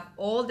to have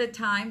all the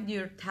time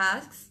your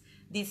tasks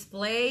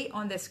display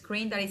on the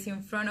screen that is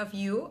in front of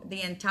you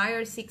the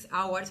entire 6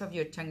 hours of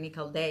your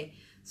technical day.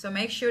 So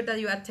make sure that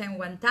you attend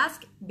one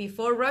task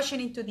before rushing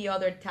into the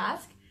other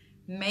task.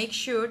 Make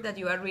sure that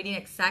you are reading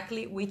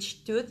exactly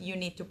which tooth you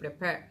need to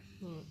prepare.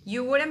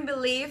 You wouldn't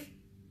believe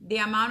the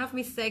amount of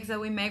mistakes that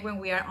we make when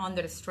we are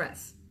under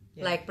stress,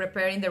 like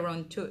preparing the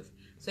wrong tooth.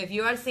 So if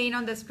you are seeing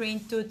on the screen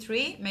tooth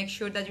 3, make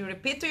sure that you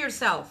repeat to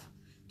yourself,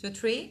 tooth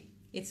 3,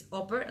 it's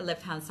upper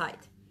left hand side,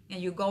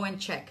 and you go and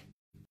check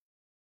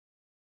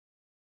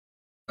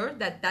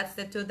that that's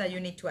the tooth that you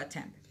need to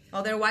attempt.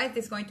 Otherwise,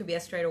 it's going to be a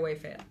straightaway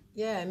fail.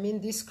 Yeah, I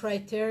mean, this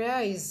criteria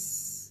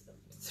is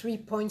 3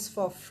 points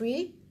for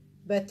free,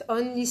 but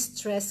only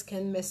stress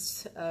can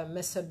mess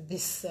up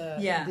this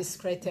this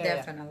criteria.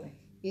 Definitely.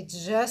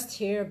 It's just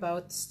here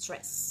about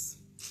stress.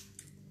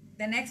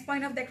 The next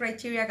point of the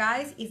criteria,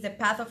 guys, is the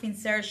path of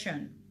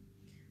insertion.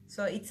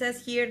 So it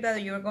says here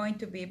that you're going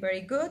to be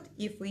very good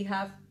if we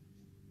have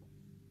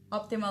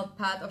optimal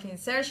path of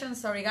insertion.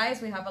 Sorry, guys,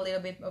 we have a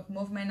little bit of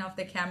movement of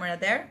the camera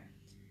there.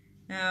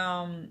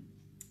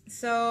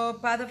 So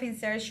path of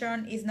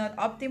insertion is not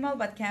optimal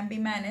but can be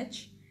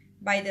managed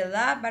by the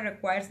lab, but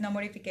requires no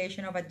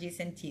modification of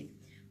adjacent teeth.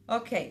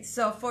 Okay,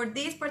 so for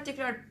this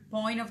particular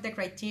point of the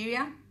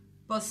criteria,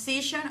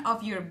 position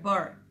of your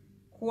burr,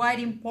 quite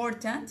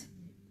important,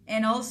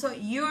 and also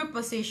your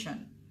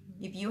position.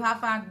 If you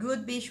have a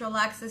good visual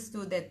access to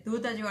the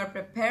tooth that you are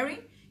preparing,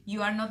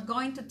 you are not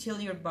going to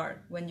tilt your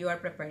burr when you are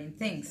preparing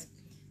things.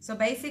 So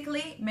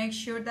basically, make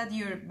sure that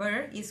your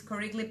burr is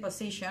correctly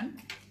positioned.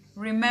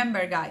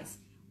 Remember, guys,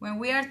 when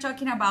we are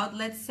talking about,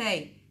 let's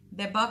say,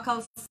 the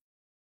buccals,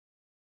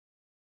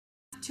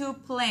 2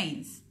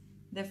 planes.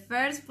 The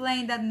first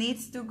plane that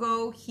needs to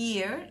go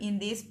here in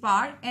this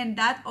part, and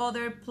that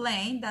other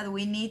plane that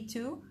we need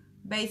to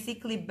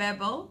basically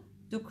bevel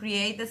to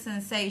create the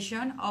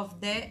sensation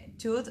of the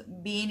tooth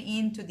being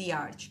into the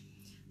arch.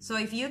 So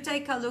if you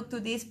take a look to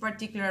this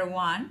particular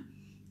one,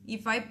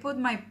 if I put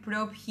my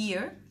probe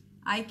here,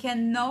 I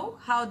can know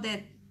how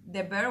the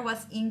burr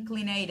was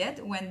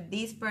inclinated when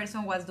this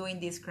person was doing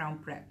this crown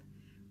prep.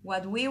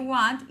 What we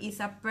want is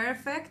a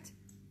perfect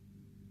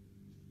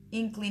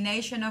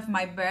inclination of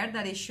my burr,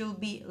 that it should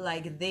be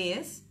like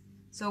this.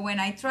 So when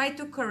I try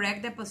to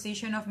correct the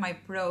position of my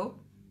probe,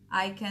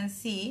 I can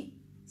see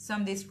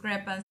some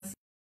discrepancy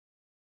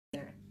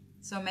there.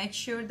 So make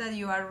sure that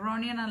you are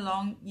running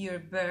along your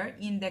burr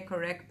in the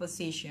correct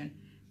position.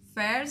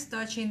 First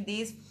touching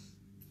this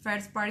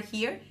first part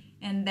here,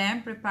 and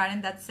then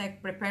preparing that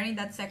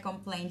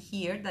second plane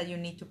here that you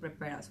need to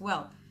prepare as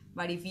well.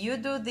 But if you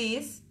do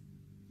this,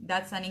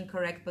 that's an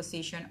incorrect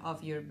position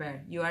of your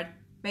burr. You are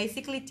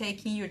basically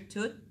taking your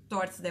tooth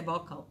towards the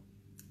buccal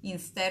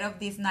instead of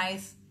this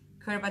nice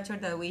curvature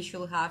that we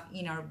should have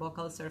in our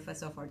buccal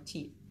surface of our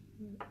teeth.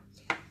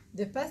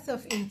 The path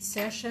of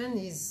insertion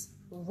is,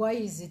 why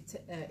is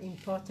it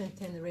important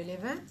and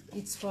relevant?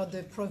 It's for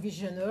the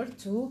provisional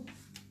to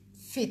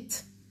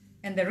fit.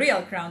 And the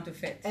real crown to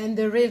fit. And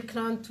the real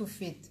crown to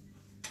fit.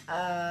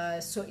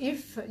 So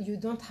if you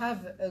don't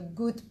have a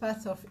good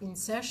path of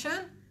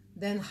insertion,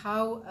 then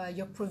how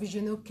your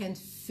provisional can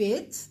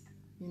fit,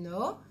 you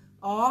know,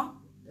 or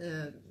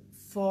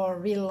for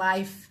real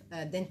life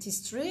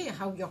dentistry,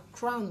 how your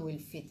crown will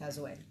fit as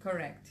well.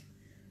 Correct.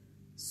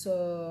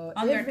 So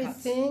Undercuts.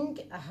 everything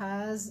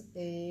has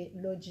a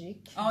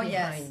logic behind.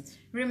 Yes.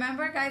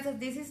 Remember, guys, that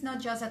this is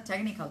not just a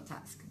technical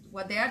task.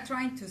 What they are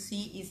trying to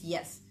see is,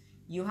 yes,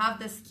 you have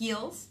the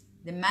skills,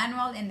 the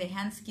manual and the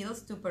hand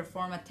skills to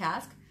perform a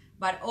task,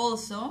 but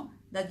also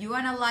that you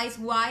analyze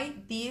why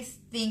these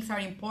things are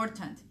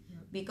important.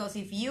 Because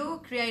if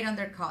you create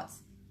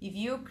undercuts, if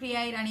you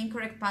create an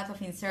incorrect path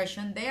of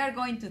insertion, they are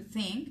going to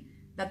think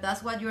that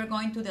that's what you're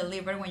going to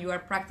deliver when you are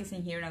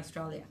practicing here in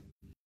Australia.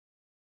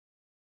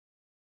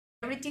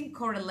 Everything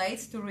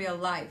correlates to real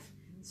life.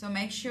 So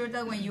make sure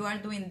that when you are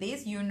doing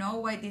this, you know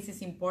why this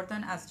is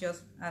important, as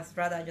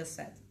Radha just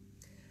said.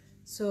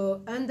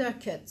 So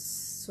undercuts.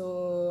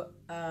 So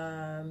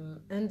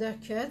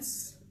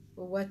undercuts.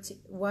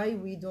 Why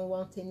we don't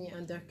want any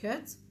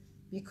undercuts?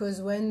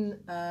 Because when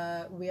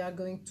we are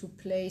going to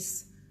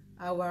place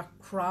our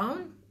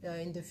crown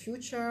in the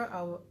future,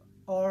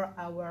 or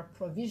our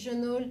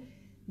provisional,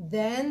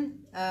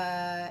 then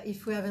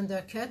if we have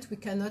undercut, we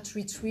cannot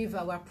retrieve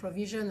our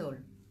provisional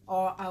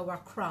or our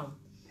crown.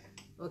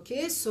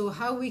 Okay, so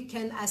how we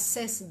can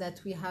assess that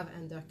we have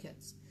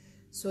undercuts?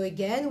 So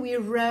again, we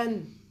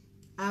run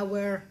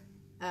our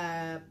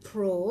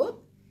probe,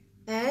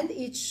 and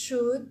it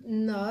should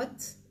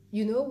not,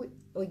 you know,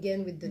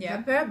 again with the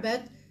taper,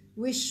 but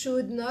we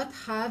should not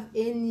have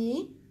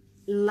any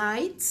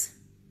light,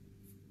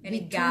 any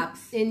gap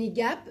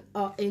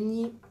or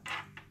any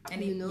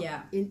you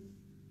know, in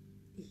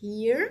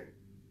here.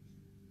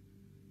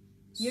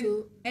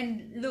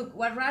 And look,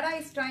 what Radha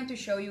is trying to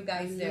show you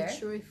guys there, not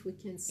sure if we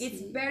can see.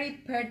 It's very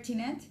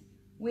pertinent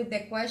with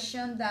the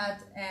question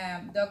that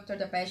Dr.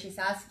 Depeche is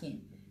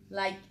asking.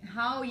 Like,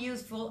 how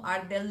useful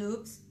are the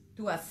loops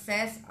to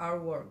assess our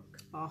work?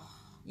 Oh,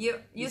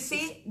 you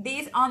see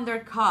these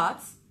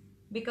undercuts,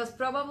 because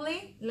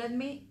probably,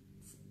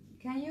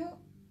 can you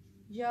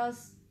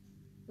just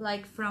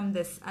like from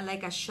this,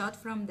 like a shot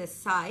from the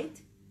side?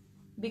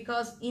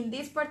 Because in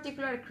this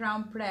particular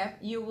crown prep,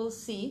 you will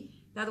see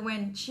that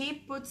when she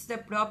puts the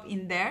probe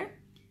in there,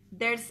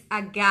 there's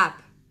a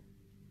gap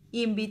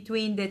in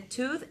between the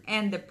tooth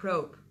and the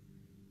probe.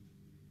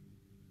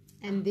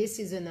 And this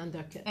is an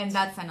undercut. And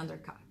that's an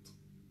undercut.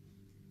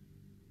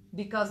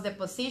 Because the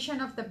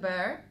position of the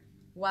burr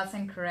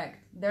wasn't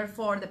correct.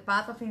 Therefore, the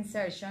path of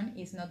insertion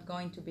is not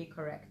going to be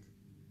correct.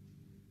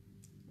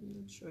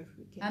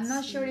 I'm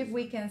not sure if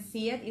we can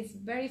see it. It's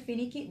very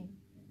finicky.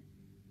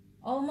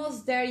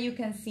 Almost there you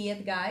can see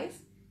it, guys.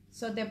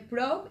 So the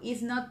probe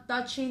is not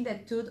touching the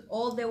tooth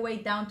all the way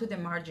down to the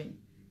margin.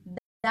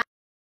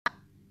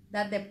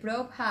 That the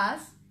probe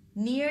has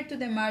near to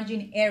the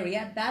margin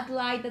area, that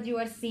light that you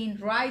are seeing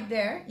right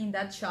there in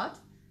that shot.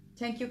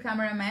 Thank you,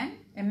 cameraman.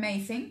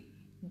 Amazing.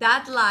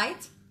 That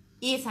light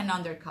is an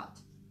undercut.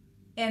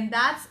 And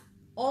that's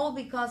all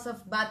because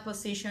of bad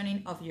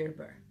positioning of your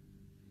burr.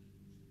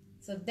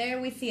 So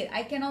there we see it.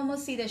 I can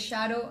almost see the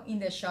shadow in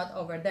the shot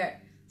over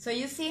there. So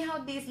you see how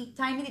these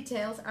tiny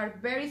details are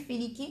very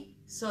finicky.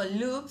 So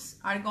loops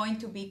are going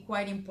to be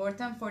quite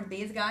important for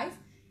these guys.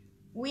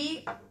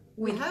 We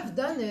have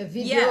done a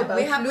video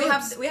about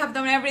loops. We have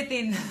done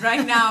everything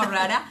right now,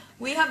 Radha.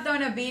 We have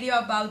done a video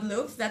about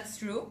loops, that's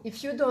true.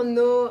 If you don't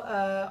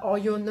know or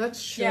you're not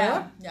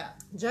sure, yeah.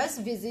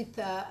 Just visit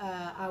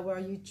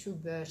our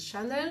YouTube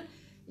channel.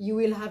 You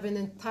will have an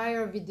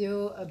entire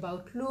video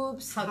about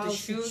loops, how to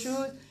choose.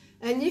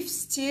 And if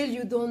still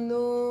you don't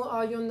know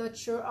or you're not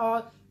sure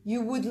or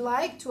you would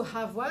like to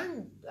have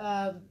one,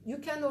 you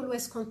can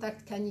always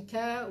contact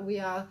Kanika.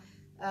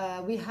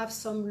 We have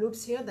some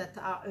loops here that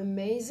are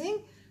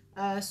amazing.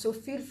 So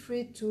feel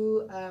free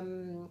to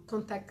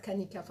contact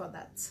Kanika for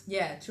that.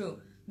 Yeah, true.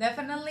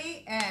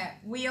 Definitely.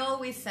 We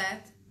always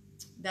said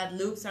that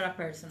loops are a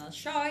personal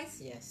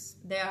choice. Yes.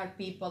 There are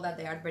people that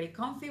they are very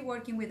comfy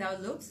working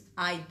without loops.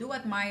 I do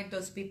admire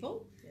those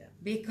people. Yeah.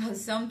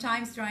 Because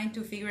sometimes trying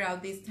to figure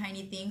out these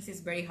tiny things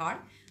is very hard.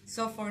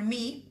 So for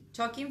me,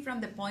 talking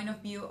from the point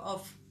of view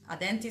of a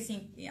dentist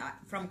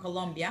from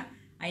Colombia,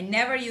 I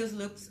never use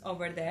loops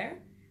over there.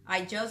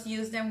 I just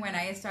use them when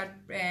I start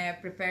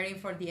preparing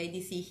for the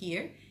ADC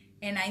here.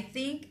 And I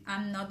think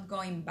I'm not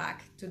going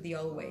back to the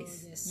old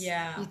ways. Oh, yes.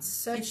 Yeah. It's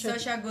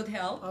such a good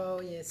help.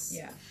 Oh, yes.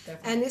 Yeah,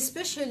 definitely. And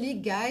especially,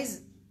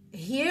 guys,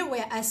 here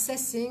we're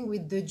assessing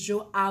with the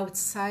jaw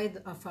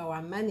outside of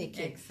our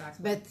mannequin.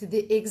 Exactly. But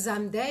the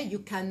exam there, you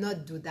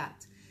cannot do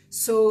that.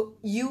 So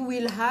you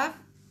will have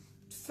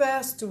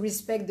first to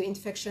respect the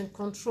infection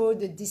control,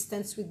 the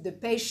distance with the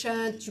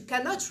patient. You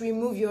cannot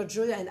remove your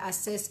jaw and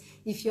assess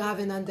if you have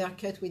an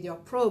undercut with your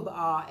probe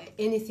or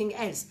anything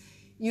else.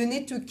 You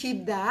need to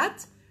keep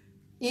that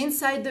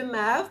inside the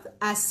mouth,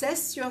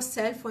 assess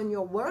yourself when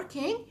you're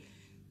working,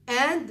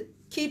 and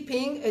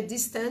keeping a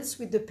distance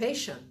with the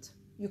patient.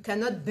 You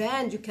cannot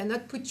bend, you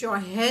cannot put your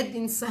head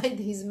inside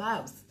his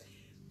mouth.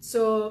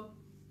 So,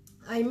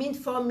 I mean,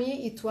 for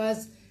me, it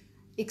was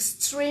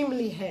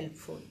extremely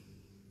helpful.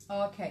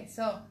 Okay,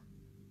 so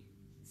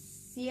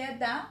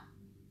Sayeda,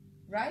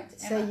 right?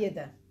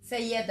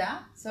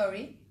 Sayeda,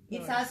 sorry,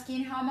 it's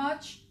asking how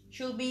much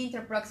should be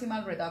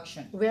interproximal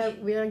reduction. We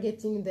are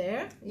getting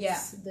there.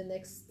 It's the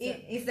next.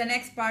 It's the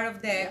next part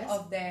of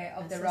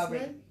the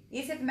rubric.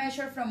 Is it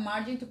measured from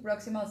margin to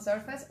proximal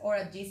surface or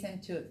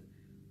adjacent tooth?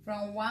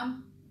 From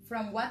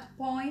what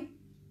point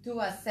to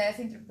assess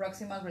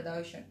interproximal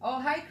reduction? Oh,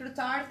 hi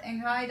Krutard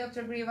and hi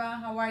Dr.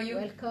 Griva. How are you?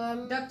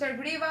 Welcome. Dr.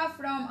 Griva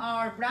from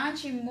our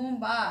branch in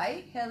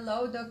Mumbai.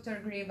 Hello,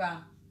 Dr.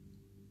 Griva.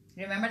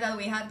 Remember that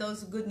we had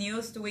those good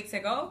news 2 weeks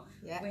ago?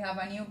 Yeah. We have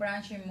a new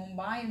branch in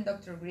Mumbai and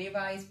Dr.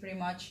 Griva is pretty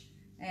much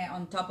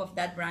on top of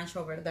that branch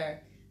over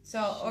there. So,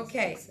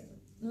 okay,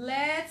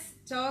 let's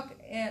talk,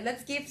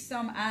 let's give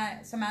some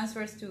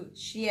answers to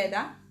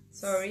Sayeda.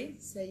 Sorry.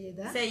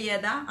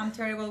 Sayeda. I'm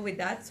terrible with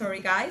that. Sorry,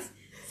 guys.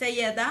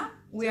 Sayeda,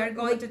 we are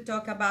going to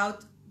talk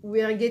about...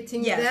 We are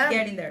getting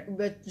getting there.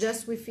 But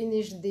just we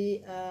finished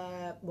the...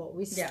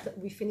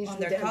 we finished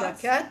with the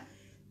undercut.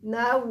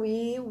 Now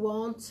we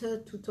want to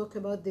talk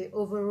about the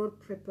overall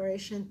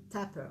preparation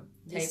taper.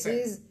 This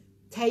is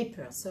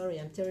taper.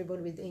 Sorry, I'm terrible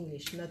with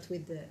English, not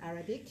with the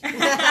Arabic.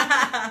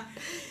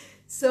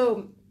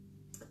 So,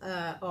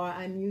 or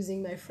I'm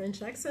using my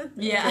French accent.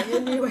 Yeah. Okay,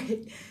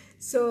 anyway,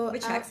 so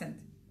which accent?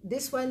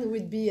 This one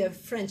would be a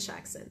French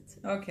accent.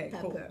 Okay,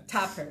 taper. Cool.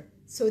 Taper.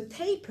 So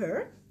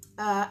taper,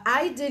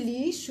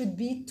 ideally should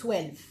be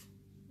 12.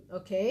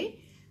 Okay,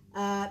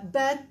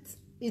 but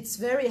it's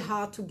very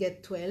hard to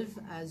get 12,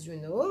 as you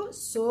know.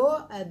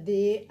 So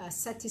the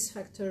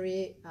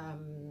satisfactory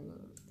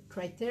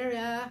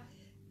criteria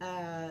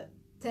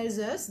tells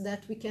us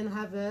that we can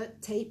have a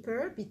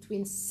taper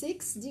between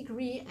 6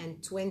 degrees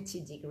and 20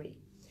 degrees.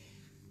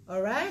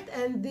 All right,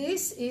 and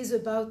this is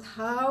about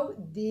how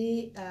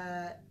the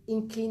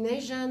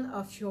inclination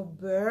of your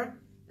burr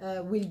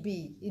will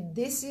be.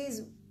 This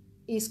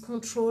is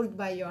controlled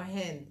by your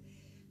hand.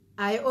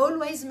 I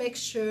always make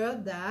sure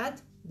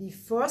that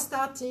before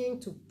starting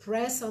to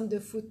press on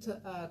the foot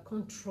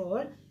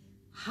control,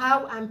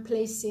 how I'm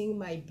placing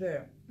my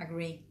burr.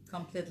 Agree,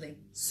 completely.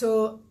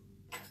 So,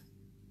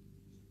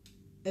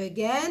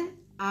 again,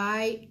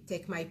 I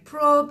take my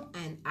probe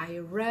and I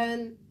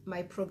run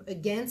my probe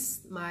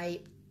against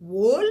my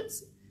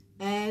walls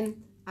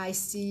and I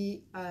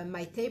see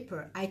my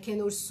taper. I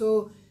can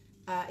also,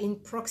 in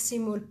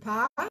proximal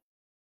part,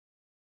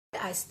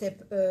 I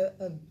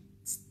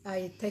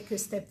take a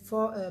step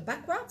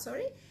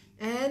backward,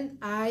 and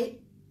I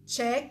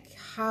check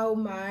how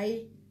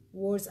my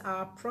walls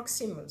are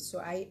proximal. So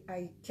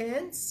I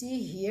can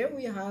see here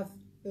we have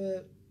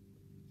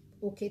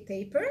okay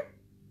taper.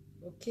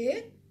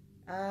 Okay,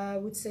 I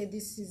would say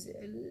this is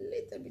a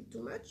little bit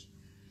too much.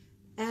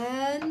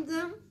 And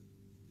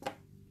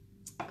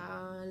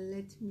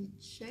let me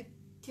check.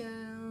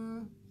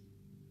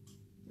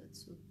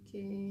 That's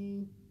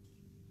okay.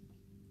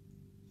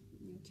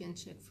 You can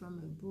check from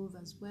above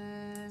as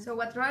well. So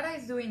what Rada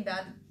is doing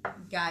that,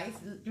 guys,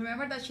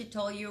 remember that she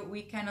told you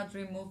we cannot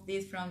remove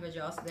this from the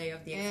just day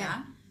of the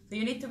exam. So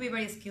you need to be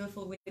very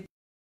skillful with it,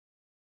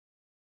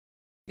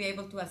 be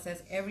able to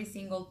assess every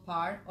single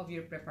part of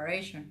your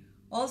preparation.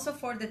 Also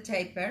for the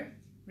taper,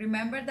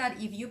 remember that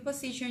if you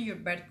position your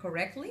burr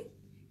correctly,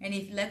 and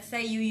if let's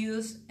say you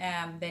use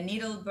the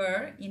needle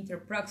burr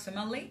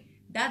interproximally,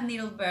 that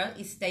needle burr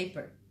is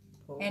tapered.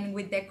 And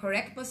with the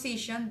correct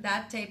position,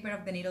 that taper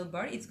of the needle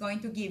burr, it's going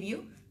to give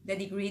you the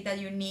degree that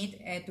you need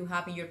to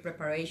have in your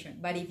preparation.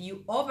 But if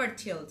you over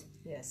tilt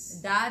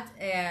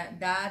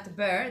that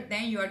burr,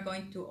 then you are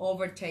going to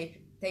over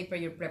taper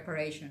your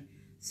preparation.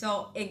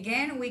 So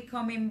again, we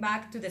coming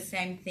back to the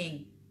same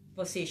thing,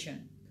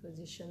 position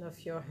of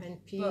your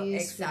handpiece.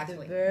 Exactly.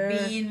 With the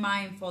burr. Being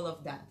mindful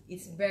of that.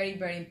 It's very,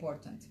 very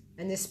important.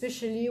 And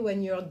especially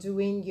when you're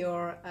doing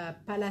your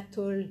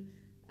palatal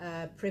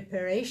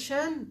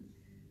preparation,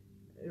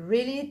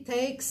 really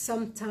takes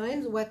some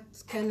time. What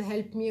can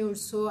help me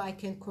also, I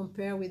can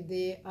compare with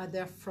the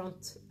other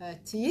front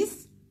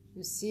teeth.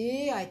 You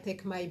see, I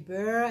take my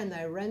burr and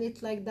I run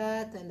it like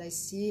that, and I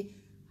see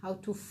how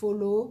to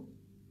follow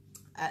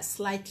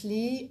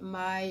slightly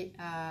my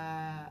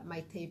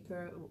my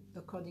taper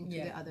according to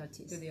the other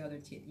teeth. To the other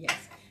teeth,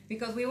 yes.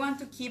 Because we want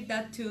to keep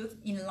that tooth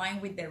in line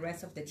with the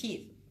rest of the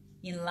teeth,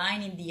 in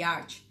line in the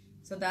arch.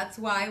 So that's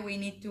why we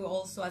need to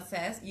also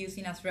assess,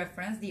 using as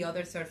reference, the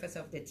other surface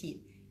of the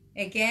teeth.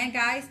 Again,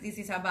 guys, this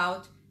is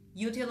about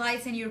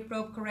utilizing your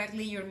probe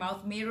correctly, your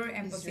mouth mirror,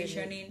 and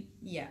positioning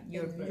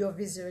your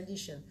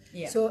visualization.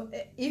 Yeah. So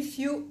if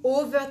you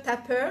over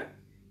taper,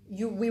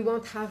 we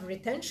won't have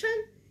retention.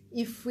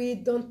 If we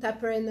don't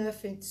taper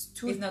enough, it's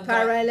too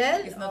parallel.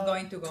 It's not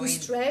going to go too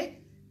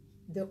straight.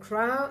 The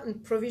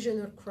crown,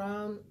 provisional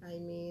crown, I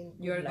mean,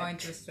 you're going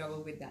to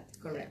struggle with that.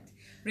 Correct.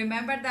 Yeah.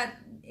 Remember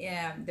that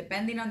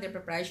depending on the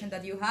preparation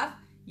that you have,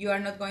 you are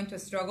not going to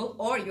struggle,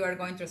 or you are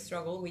going to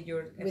struggle with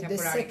your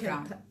temporary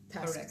crown.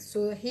 Correct.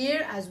 So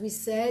here, as we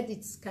said,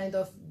 it's kind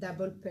of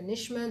double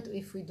punishment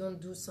if we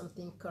don't do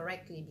something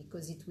correctly,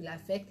 because it will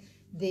affect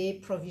the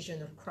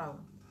provisional crown.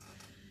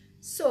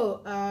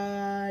 So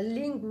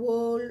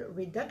lingual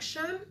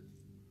reduction,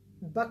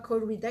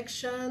 buccal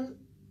reduction,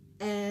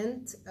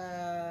 and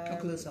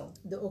occlusal.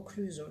 The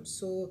occlusal.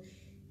 So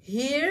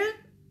here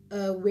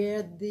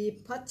where the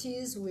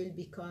putties will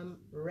become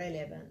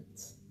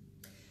relevant.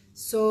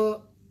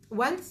 So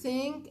one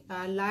thing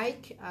I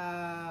like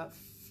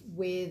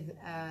with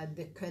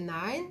the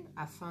canine,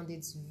 I found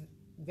it's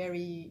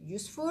very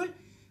useful.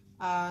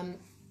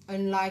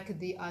 Unlike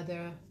the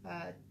other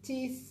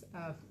teeth,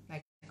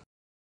 like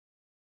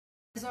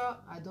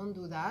I don't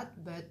do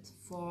that, but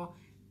for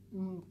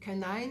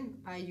canine,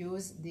 I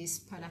use this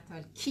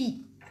palatal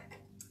key.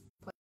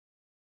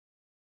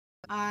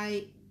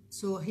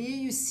 So here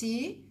you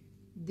see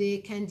the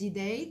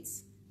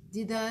candidates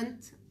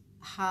didn't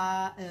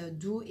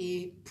do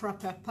a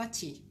proper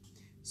putty.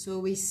 So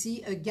we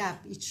see a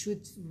gap. It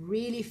should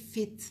really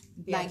fit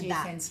like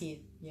that.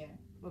 Teeth. Yeah.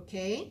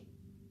 Okay.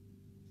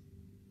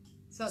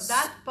 So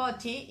that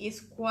putty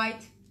is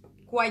quite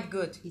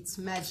good. It's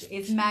magic.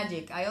 It's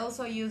magic. I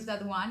also use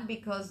that one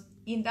because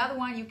in that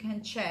one you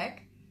can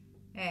check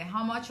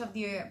how much of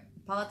the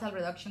palatal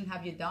reduction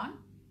have you done,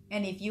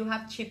 and if you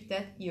have chipped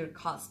your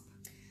cusp.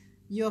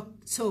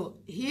 So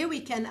here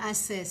we can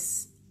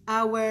assess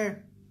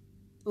our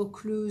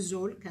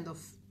occlusal, kind of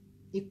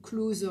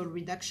occlusal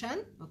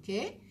reduction,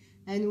 okay?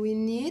 And we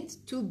need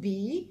to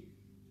be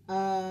 2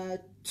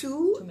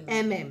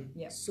 mm.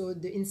 Yeah. So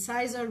the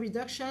incisor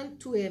reduction,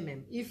 2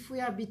 mm. If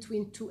we are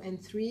between 2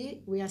 and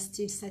 3, we are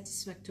still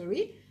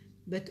satisfactory.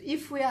 But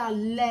if we are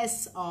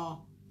less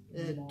or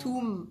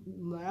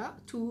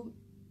too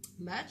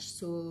much,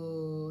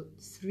 so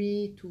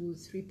 3 to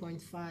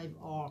 3.5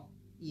 or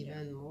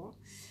even more,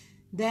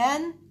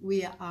 then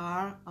we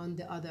are on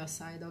the other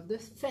side of the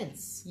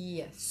fence.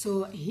 Yes.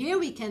 So here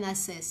we can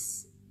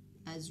assess,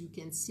 as you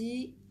can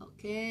see,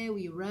 okay,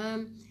 we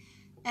run.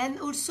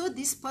 And also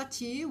this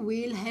putty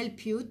will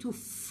help you to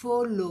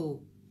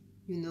follow,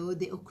 you know,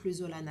 the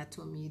occlusal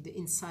anatomy, the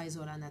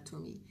incisal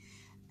anatomy.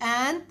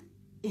 And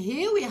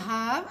here we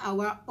have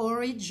our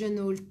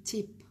original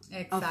tip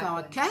of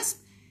our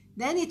cusp.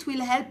 Then it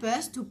will help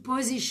us to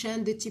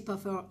position the tip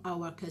of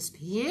our cusp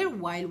here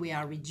while we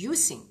are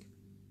reducing.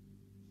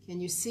 Can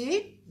you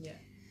see? Yeah.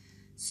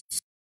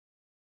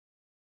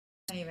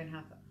 I even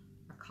have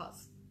a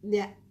cusp.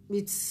 Yeah,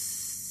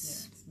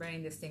 it's very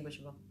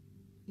indistinguishable.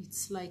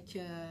 It's like,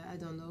 I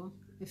don't know,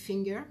 a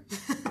finger.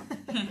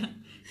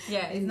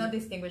 Yeah, it's not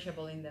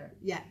distinguishable in there.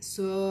 Yeah,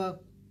 so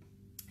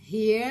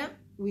here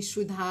we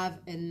should have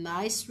a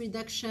nice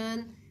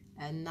reduction,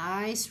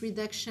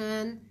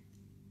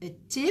 a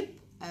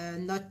tip,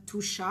 not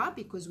too sharp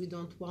because we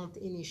don't want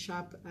any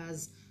sharp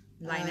as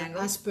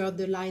per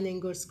the line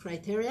angles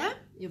criteria.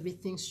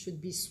 Everything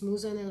should be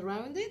smooth and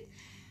rounded.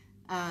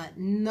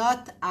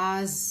 Not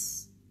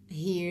as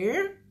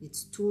here,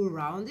 it's too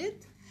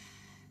rounded.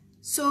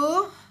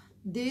 So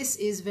this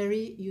is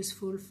very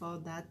useful for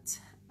that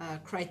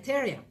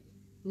criteria.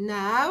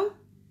 Now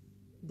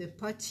the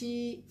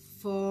putty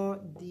for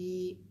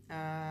the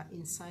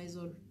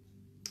incisal,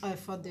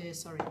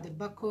 the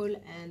buccal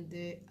and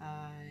the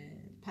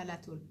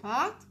palatal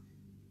part.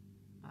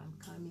 I'm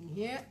coming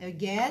here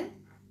again.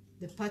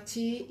 The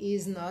putty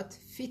is not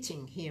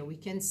fitting here. We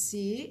can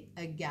see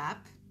a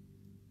gap,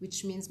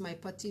 which means my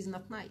putty is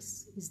not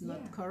nice. It's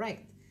not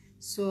correct.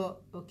 So,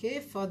 okay,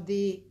 for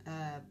the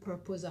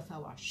purpose of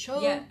our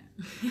show,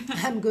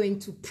 I'm going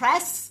to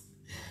press,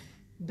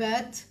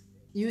 but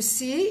you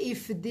see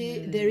if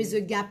there is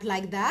a gap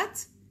like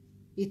that,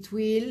 it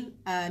will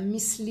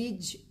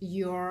mislead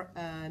your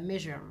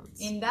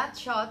measurements. In that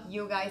shot,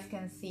 you guys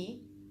can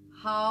see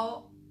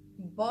how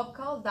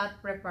buccal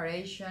that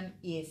preparation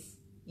is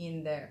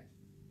in there.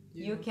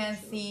 You can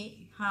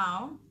see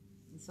how,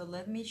 so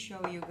let me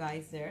show you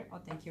guys there. Oh,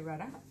 thank you,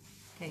 Rada.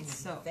 Okay,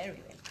 so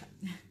very welcome.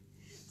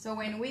 So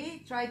when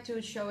we try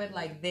to show it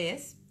like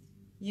this,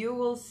 you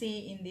will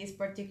see in this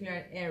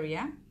particular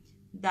area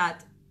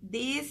that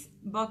this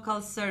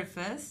buccal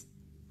surface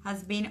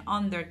has been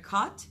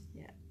undercut,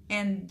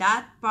 and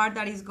that part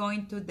that is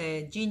going to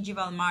the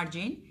gingival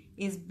margin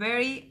is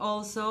very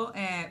also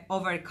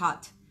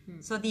overcut.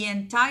 So the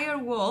entire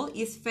wall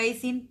is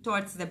facing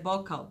towards the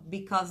buccal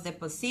because the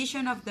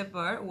position of the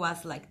burr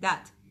was like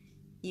that.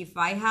 If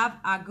I have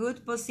a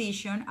good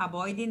position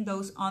avoiding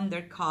those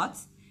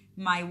undercuts,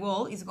 my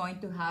wall is going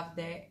to have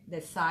the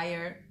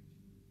desired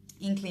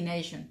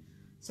inclination.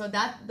 So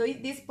that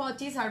these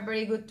putties are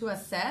very good to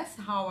assess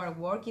how our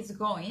work is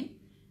going.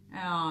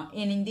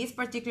 And in this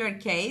particular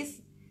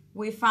case,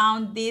 we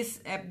found this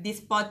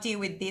putty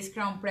with this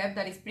crown prep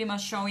that is pretty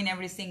much showing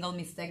every single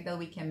mistake that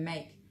we can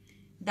make.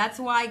 That's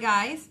why,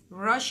 guys,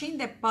 rushing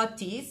the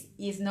putties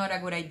is not a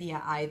good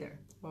idea either.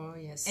 Oh,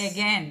 yes.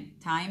 Again,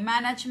 time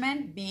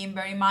management, being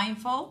very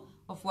mindful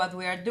of what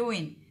we are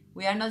doing.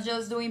 We are not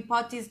just doing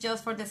putties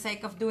just for the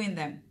sake of doing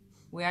them.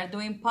 We are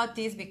doing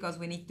putties because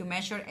we need to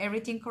measure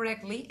everything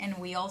correctly, and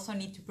we also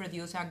need to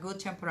produce a good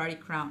temporary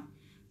crown.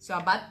 So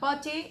a bad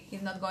putty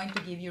is not going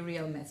to give you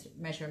real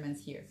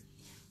measurements here.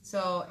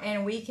 So,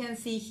 and we can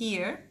see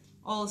here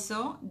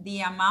also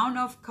the amount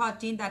of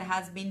cutting that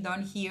has been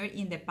done here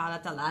in the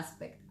palatal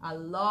aspect. A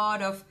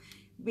lot of,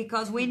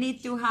 because we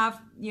need to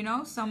have, you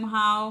know,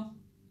 somehow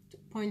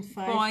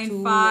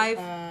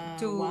 0.5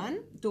 to 1.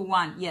 To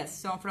 1, yes.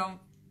 So from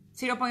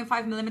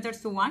 0.5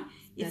 millimeters to 1,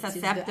 it's that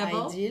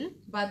acceptable. is the ideal.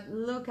 But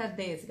look at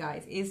this,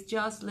 guys. It's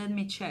just, let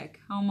me check.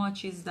 How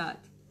much is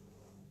that?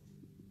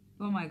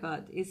 Oh my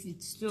God, it's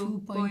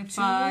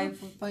 2.5.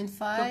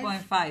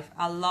 2.5.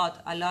 A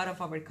lot of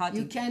overcutting.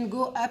 You can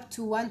go up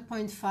to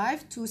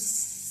 1.5 to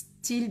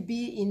still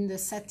be in the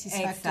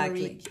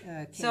satisfactory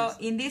case. So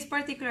in this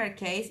particular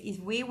case, if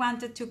we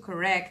wanted to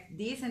correct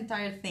this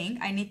entire thing,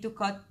 I need to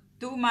cut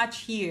too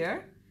much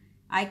here.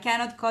 I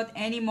cannot cut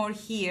any more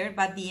here,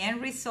 but the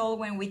end result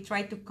when we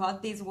try to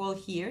cut this wall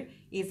here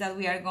is that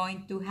we are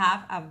going to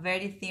have a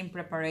very thin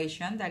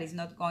preparation that is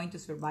not going to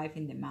survive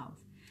in the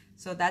mouth.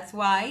 So that's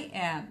why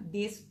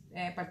this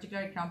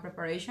particular crown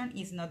preparation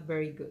is not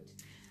very good.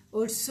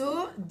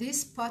 Also,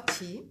 this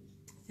putty,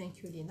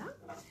 thank you, Lina.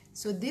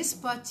 So this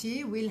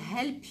putty will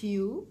help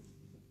you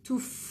to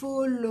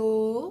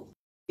follow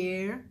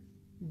here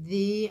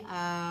the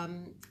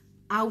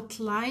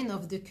outline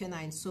of the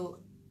canine. So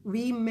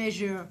we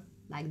measure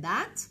like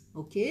that,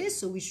 okay?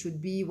 So we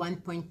should be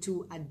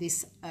 1.2 at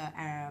this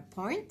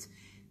point.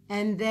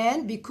 And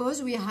then,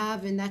 because we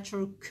have a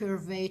natural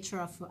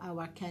curvature of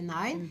our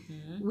canine,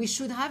 we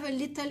should have a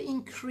little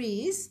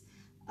increase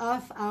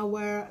of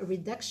our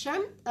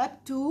reduction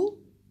up to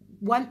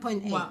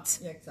 1.8. Wow.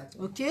 Yeah, exactly.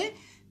 Okay?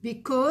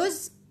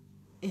 Because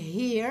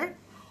here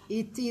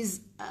it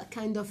is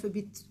kind of a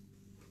bit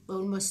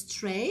almost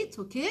straight,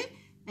 okay?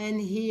 And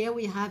here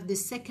we have the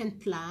second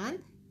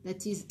plan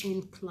that is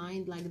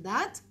inclined like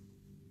that.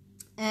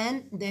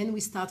 And then we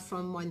start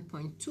from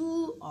 1.2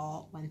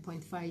 or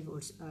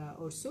 1.5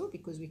 also,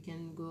 because we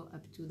can go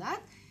up to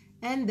that.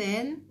 And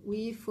then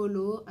we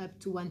follow up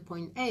to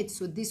 1.8.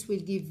 So this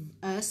will give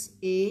us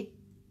a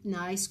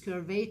nice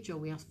curvature.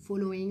 We are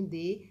following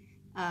the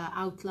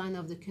outline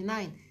of the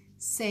canine.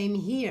 Same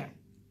here,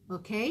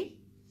 okay?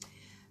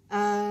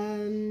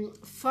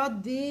 For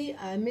the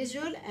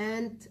mesial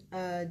and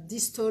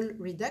distal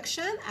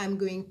reduction, I'm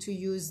going to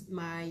use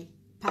my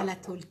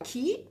palatal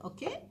key,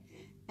 okay?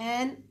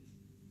 And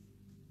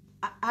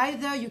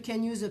either you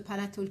can use a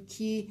palatal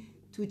key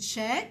to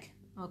check,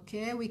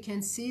 okay? We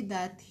can see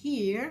that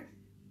here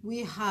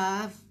we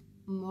have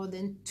more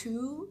than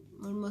 2,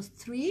 almost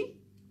 3,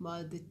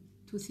 but the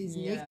tooth is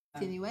naked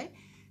anyway.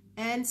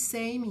 And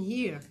same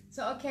here.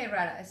 So, okay,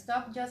 Rada,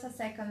 stop just a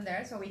second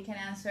there so we can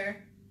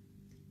answer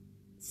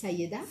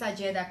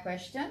Sajeda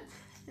question.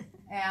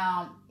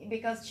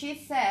 Because she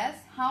says,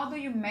 how do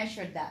you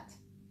measure that?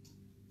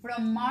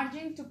 From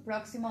margin to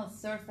proximal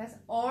surface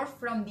or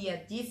from the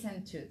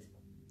adjacent tooth?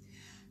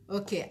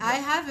 Okay, I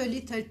have a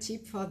little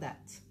tip for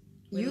that.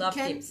 We love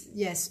tips.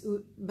 Yes,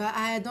 but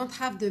I don't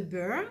have the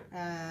burr.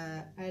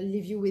 I'll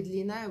leave you with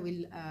Lina. I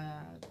will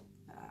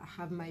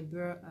have my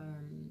burr.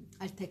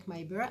 I'll take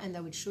my burr and I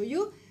will show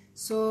you.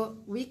 So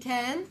we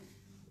can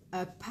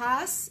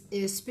pass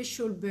a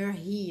special burr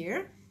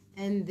here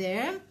and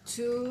there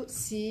to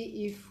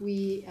see if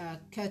we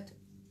cut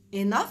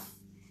enough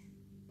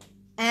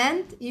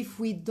and if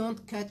we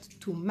don't cut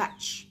too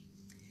much.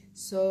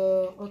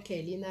 So,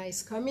 okay, Lina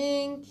is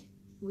coming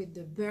with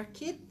the burr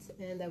kit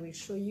and I will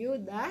show you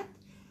that.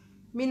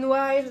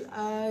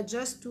 Meanwhile,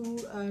 just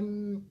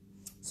to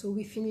so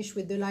we finish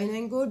with the line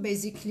angle.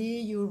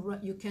 Basically,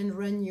 you can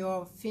run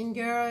your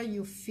finger,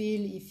 you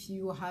feel if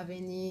you have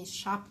any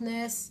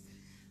sharpness.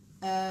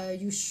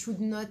 You should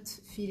not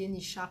feel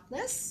any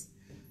sharpness.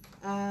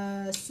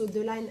 So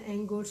the line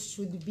angle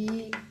should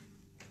be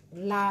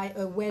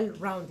well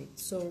rounded.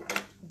 So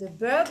the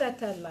burr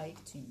that I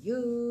like to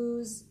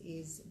use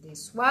is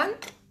this one.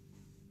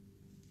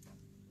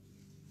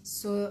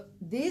 So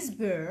this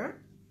burr,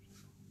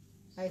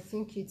 I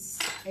think it's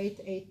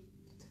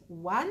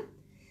 881.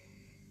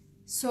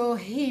 So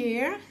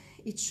here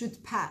it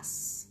should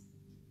pass,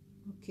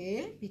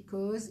 okay,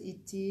 because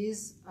it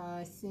is,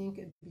 I think,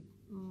 a bit,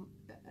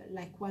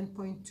 like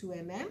 1.2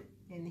 mm,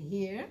 and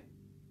here,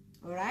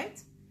 all right?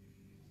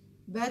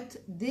 But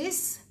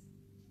this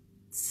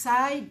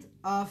side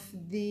of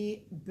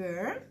the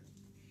burr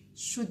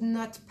should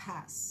not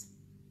pass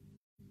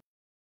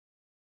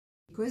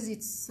because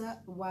it's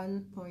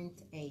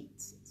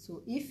 1.8.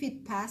 So if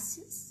it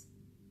passes,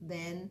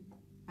 then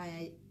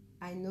I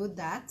know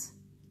that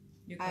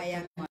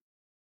I am.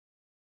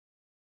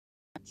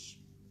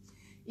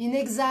 In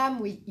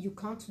exam, you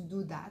can't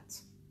do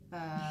that.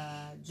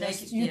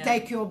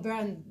 Take your burr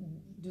and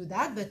do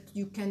that, but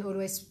you can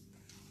always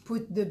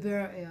put the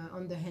burr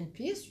on the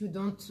handpiece. You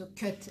don't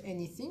cut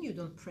anything, you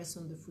don't press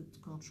on the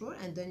foot control,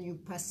 and then you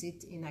pass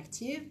it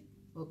inactive.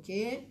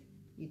 Okay,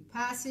 it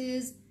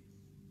passes.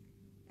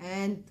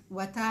 And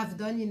what I've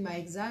done in my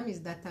exam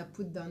is that I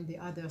put down the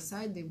other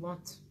side. They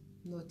won't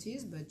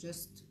notice, but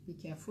just be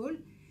careful.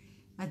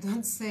 I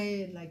don't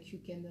say like you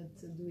cannot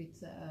do it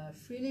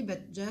freely,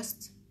 but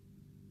just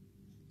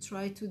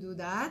try to do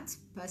that.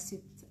 Pass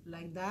it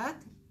like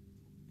that.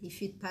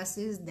 If it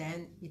passes,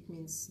 then it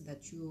means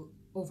that you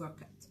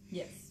overcut.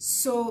 Yes.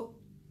 So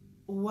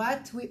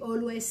what we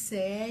always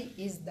say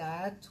is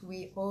that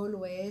we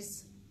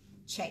always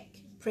check,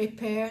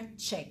 prepare,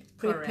 check,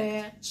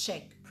 prepare,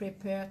 check,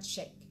 prepare,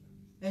 check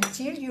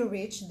until you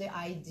reach the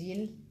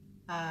ideal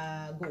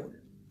goal.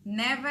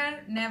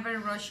 Never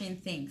rushing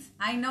things.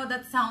 I know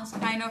that sounds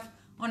kind of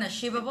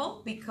unachievable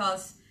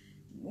because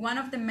one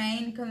of the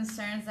main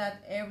concerns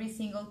that every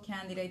single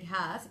candidate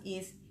has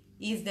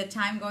is the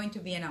time going to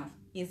be enough?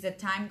 Is the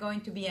time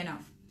going to be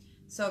enough?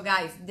 So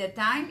guys, the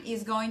time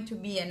is going to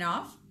be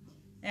enough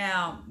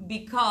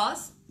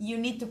because you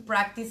need to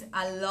practice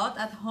a lot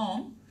at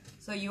home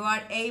so you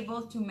are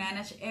able to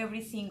manage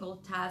every single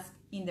task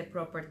in the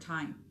proper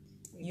time.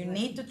 Exactly. You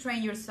need to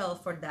train yourself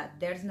for that.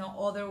 There's no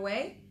other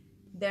way.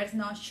 There's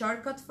no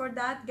shortcut for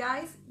that,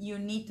 guys. You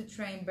need to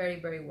train very,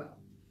 very well.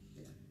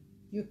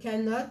 You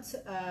cannot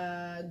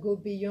go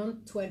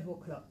beyond 12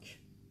 o'clock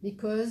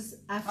because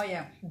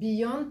after,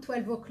 beyond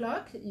 12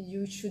 o'clock,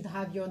 you should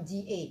have your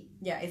DA.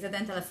 Yeah, it's a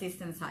dental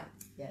assistant side.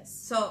 Yes.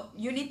 So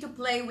you need to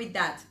play with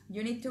that.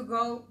 You need to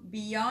go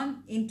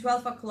beyond in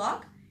 12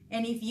 o'clock.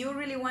 And if you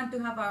really want to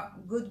have a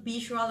good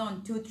visual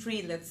on 2,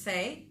 3, let's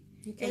say,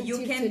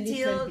 you can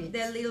tilt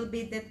the little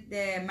bit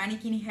the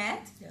mannequin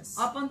head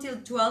up until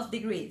 12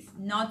 degrees,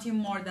 nothing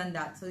more than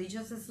that. So you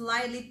just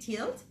slightly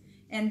tilt,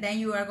 and then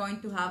you are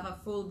going to have a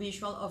full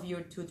visual of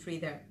your 2, 3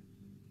 there.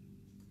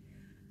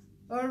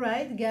 All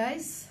right,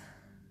 guys.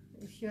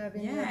 If you have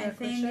any other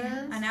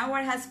questions. An hour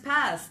has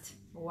passed.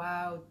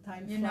 Wow,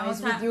 time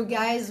flies with you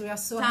guys. We are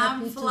so happy to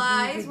be with you. Time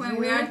flies when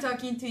we are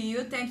talking to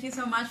you. Thank you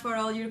so much for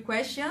all your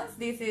questions.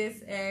 This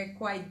is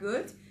quite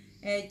good.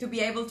 To be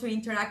able to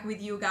interact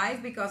with you guys,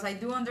 because I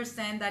do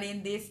understand that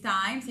in these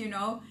times, you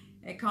know,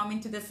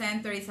 coming to the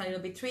center is a little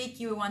bit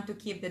tricky. We want to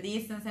keep the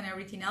distance and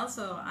everything else.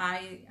 So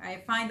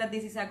I find that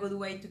this is a good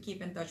way to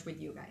keep in touch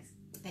with you guys.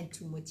 And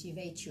to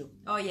motivate you.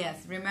 Oh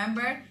yes,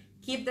 remember,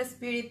 keep the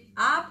spirit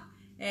up,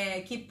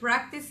 keep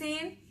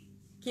practicing,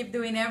 keep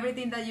doing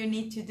everything that you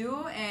need to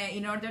do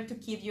in order to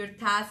keep your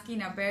task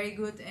in a very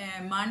good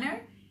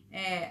manner.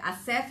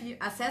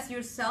 Assess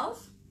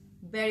yourself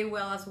very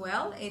well as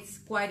well. It's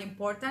quite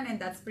important, and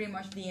that's pretty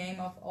much the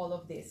aim of all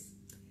of this.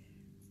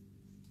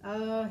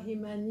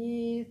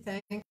 Himani,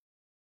 thanks for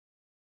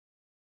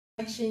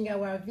watching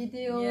our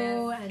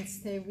video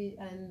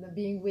and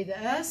being with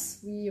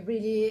us. We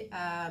really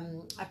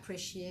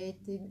appreciate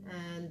it,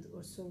 and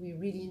also we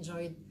really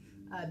enjoyed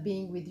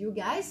being with you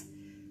guys.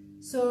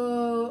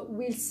 So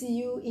we'll see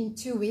you in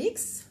 2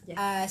 weeks.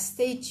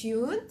 Stay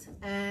tuned,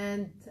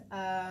 and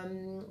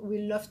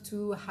we'd love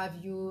to have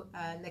you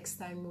next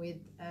time with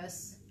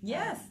us.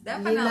 Yes,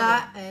 definitely.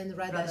 Lila and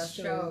Rada's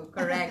show.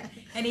 Correct.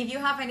 And if you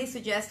have any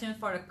suggestions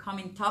for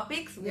coming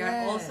topics, we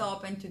are also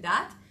open to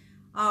that.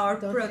 Our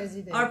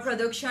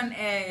production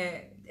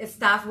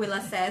staff will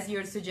assess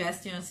your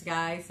suggestions,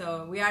 guys.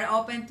 So we are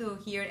open to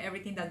hear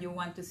everything that you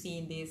want to see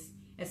in this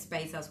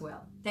space as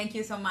well. Thank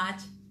you so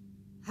much.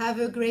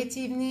 Have a great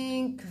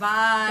evening.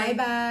 Bye.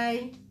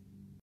 Bye-bye.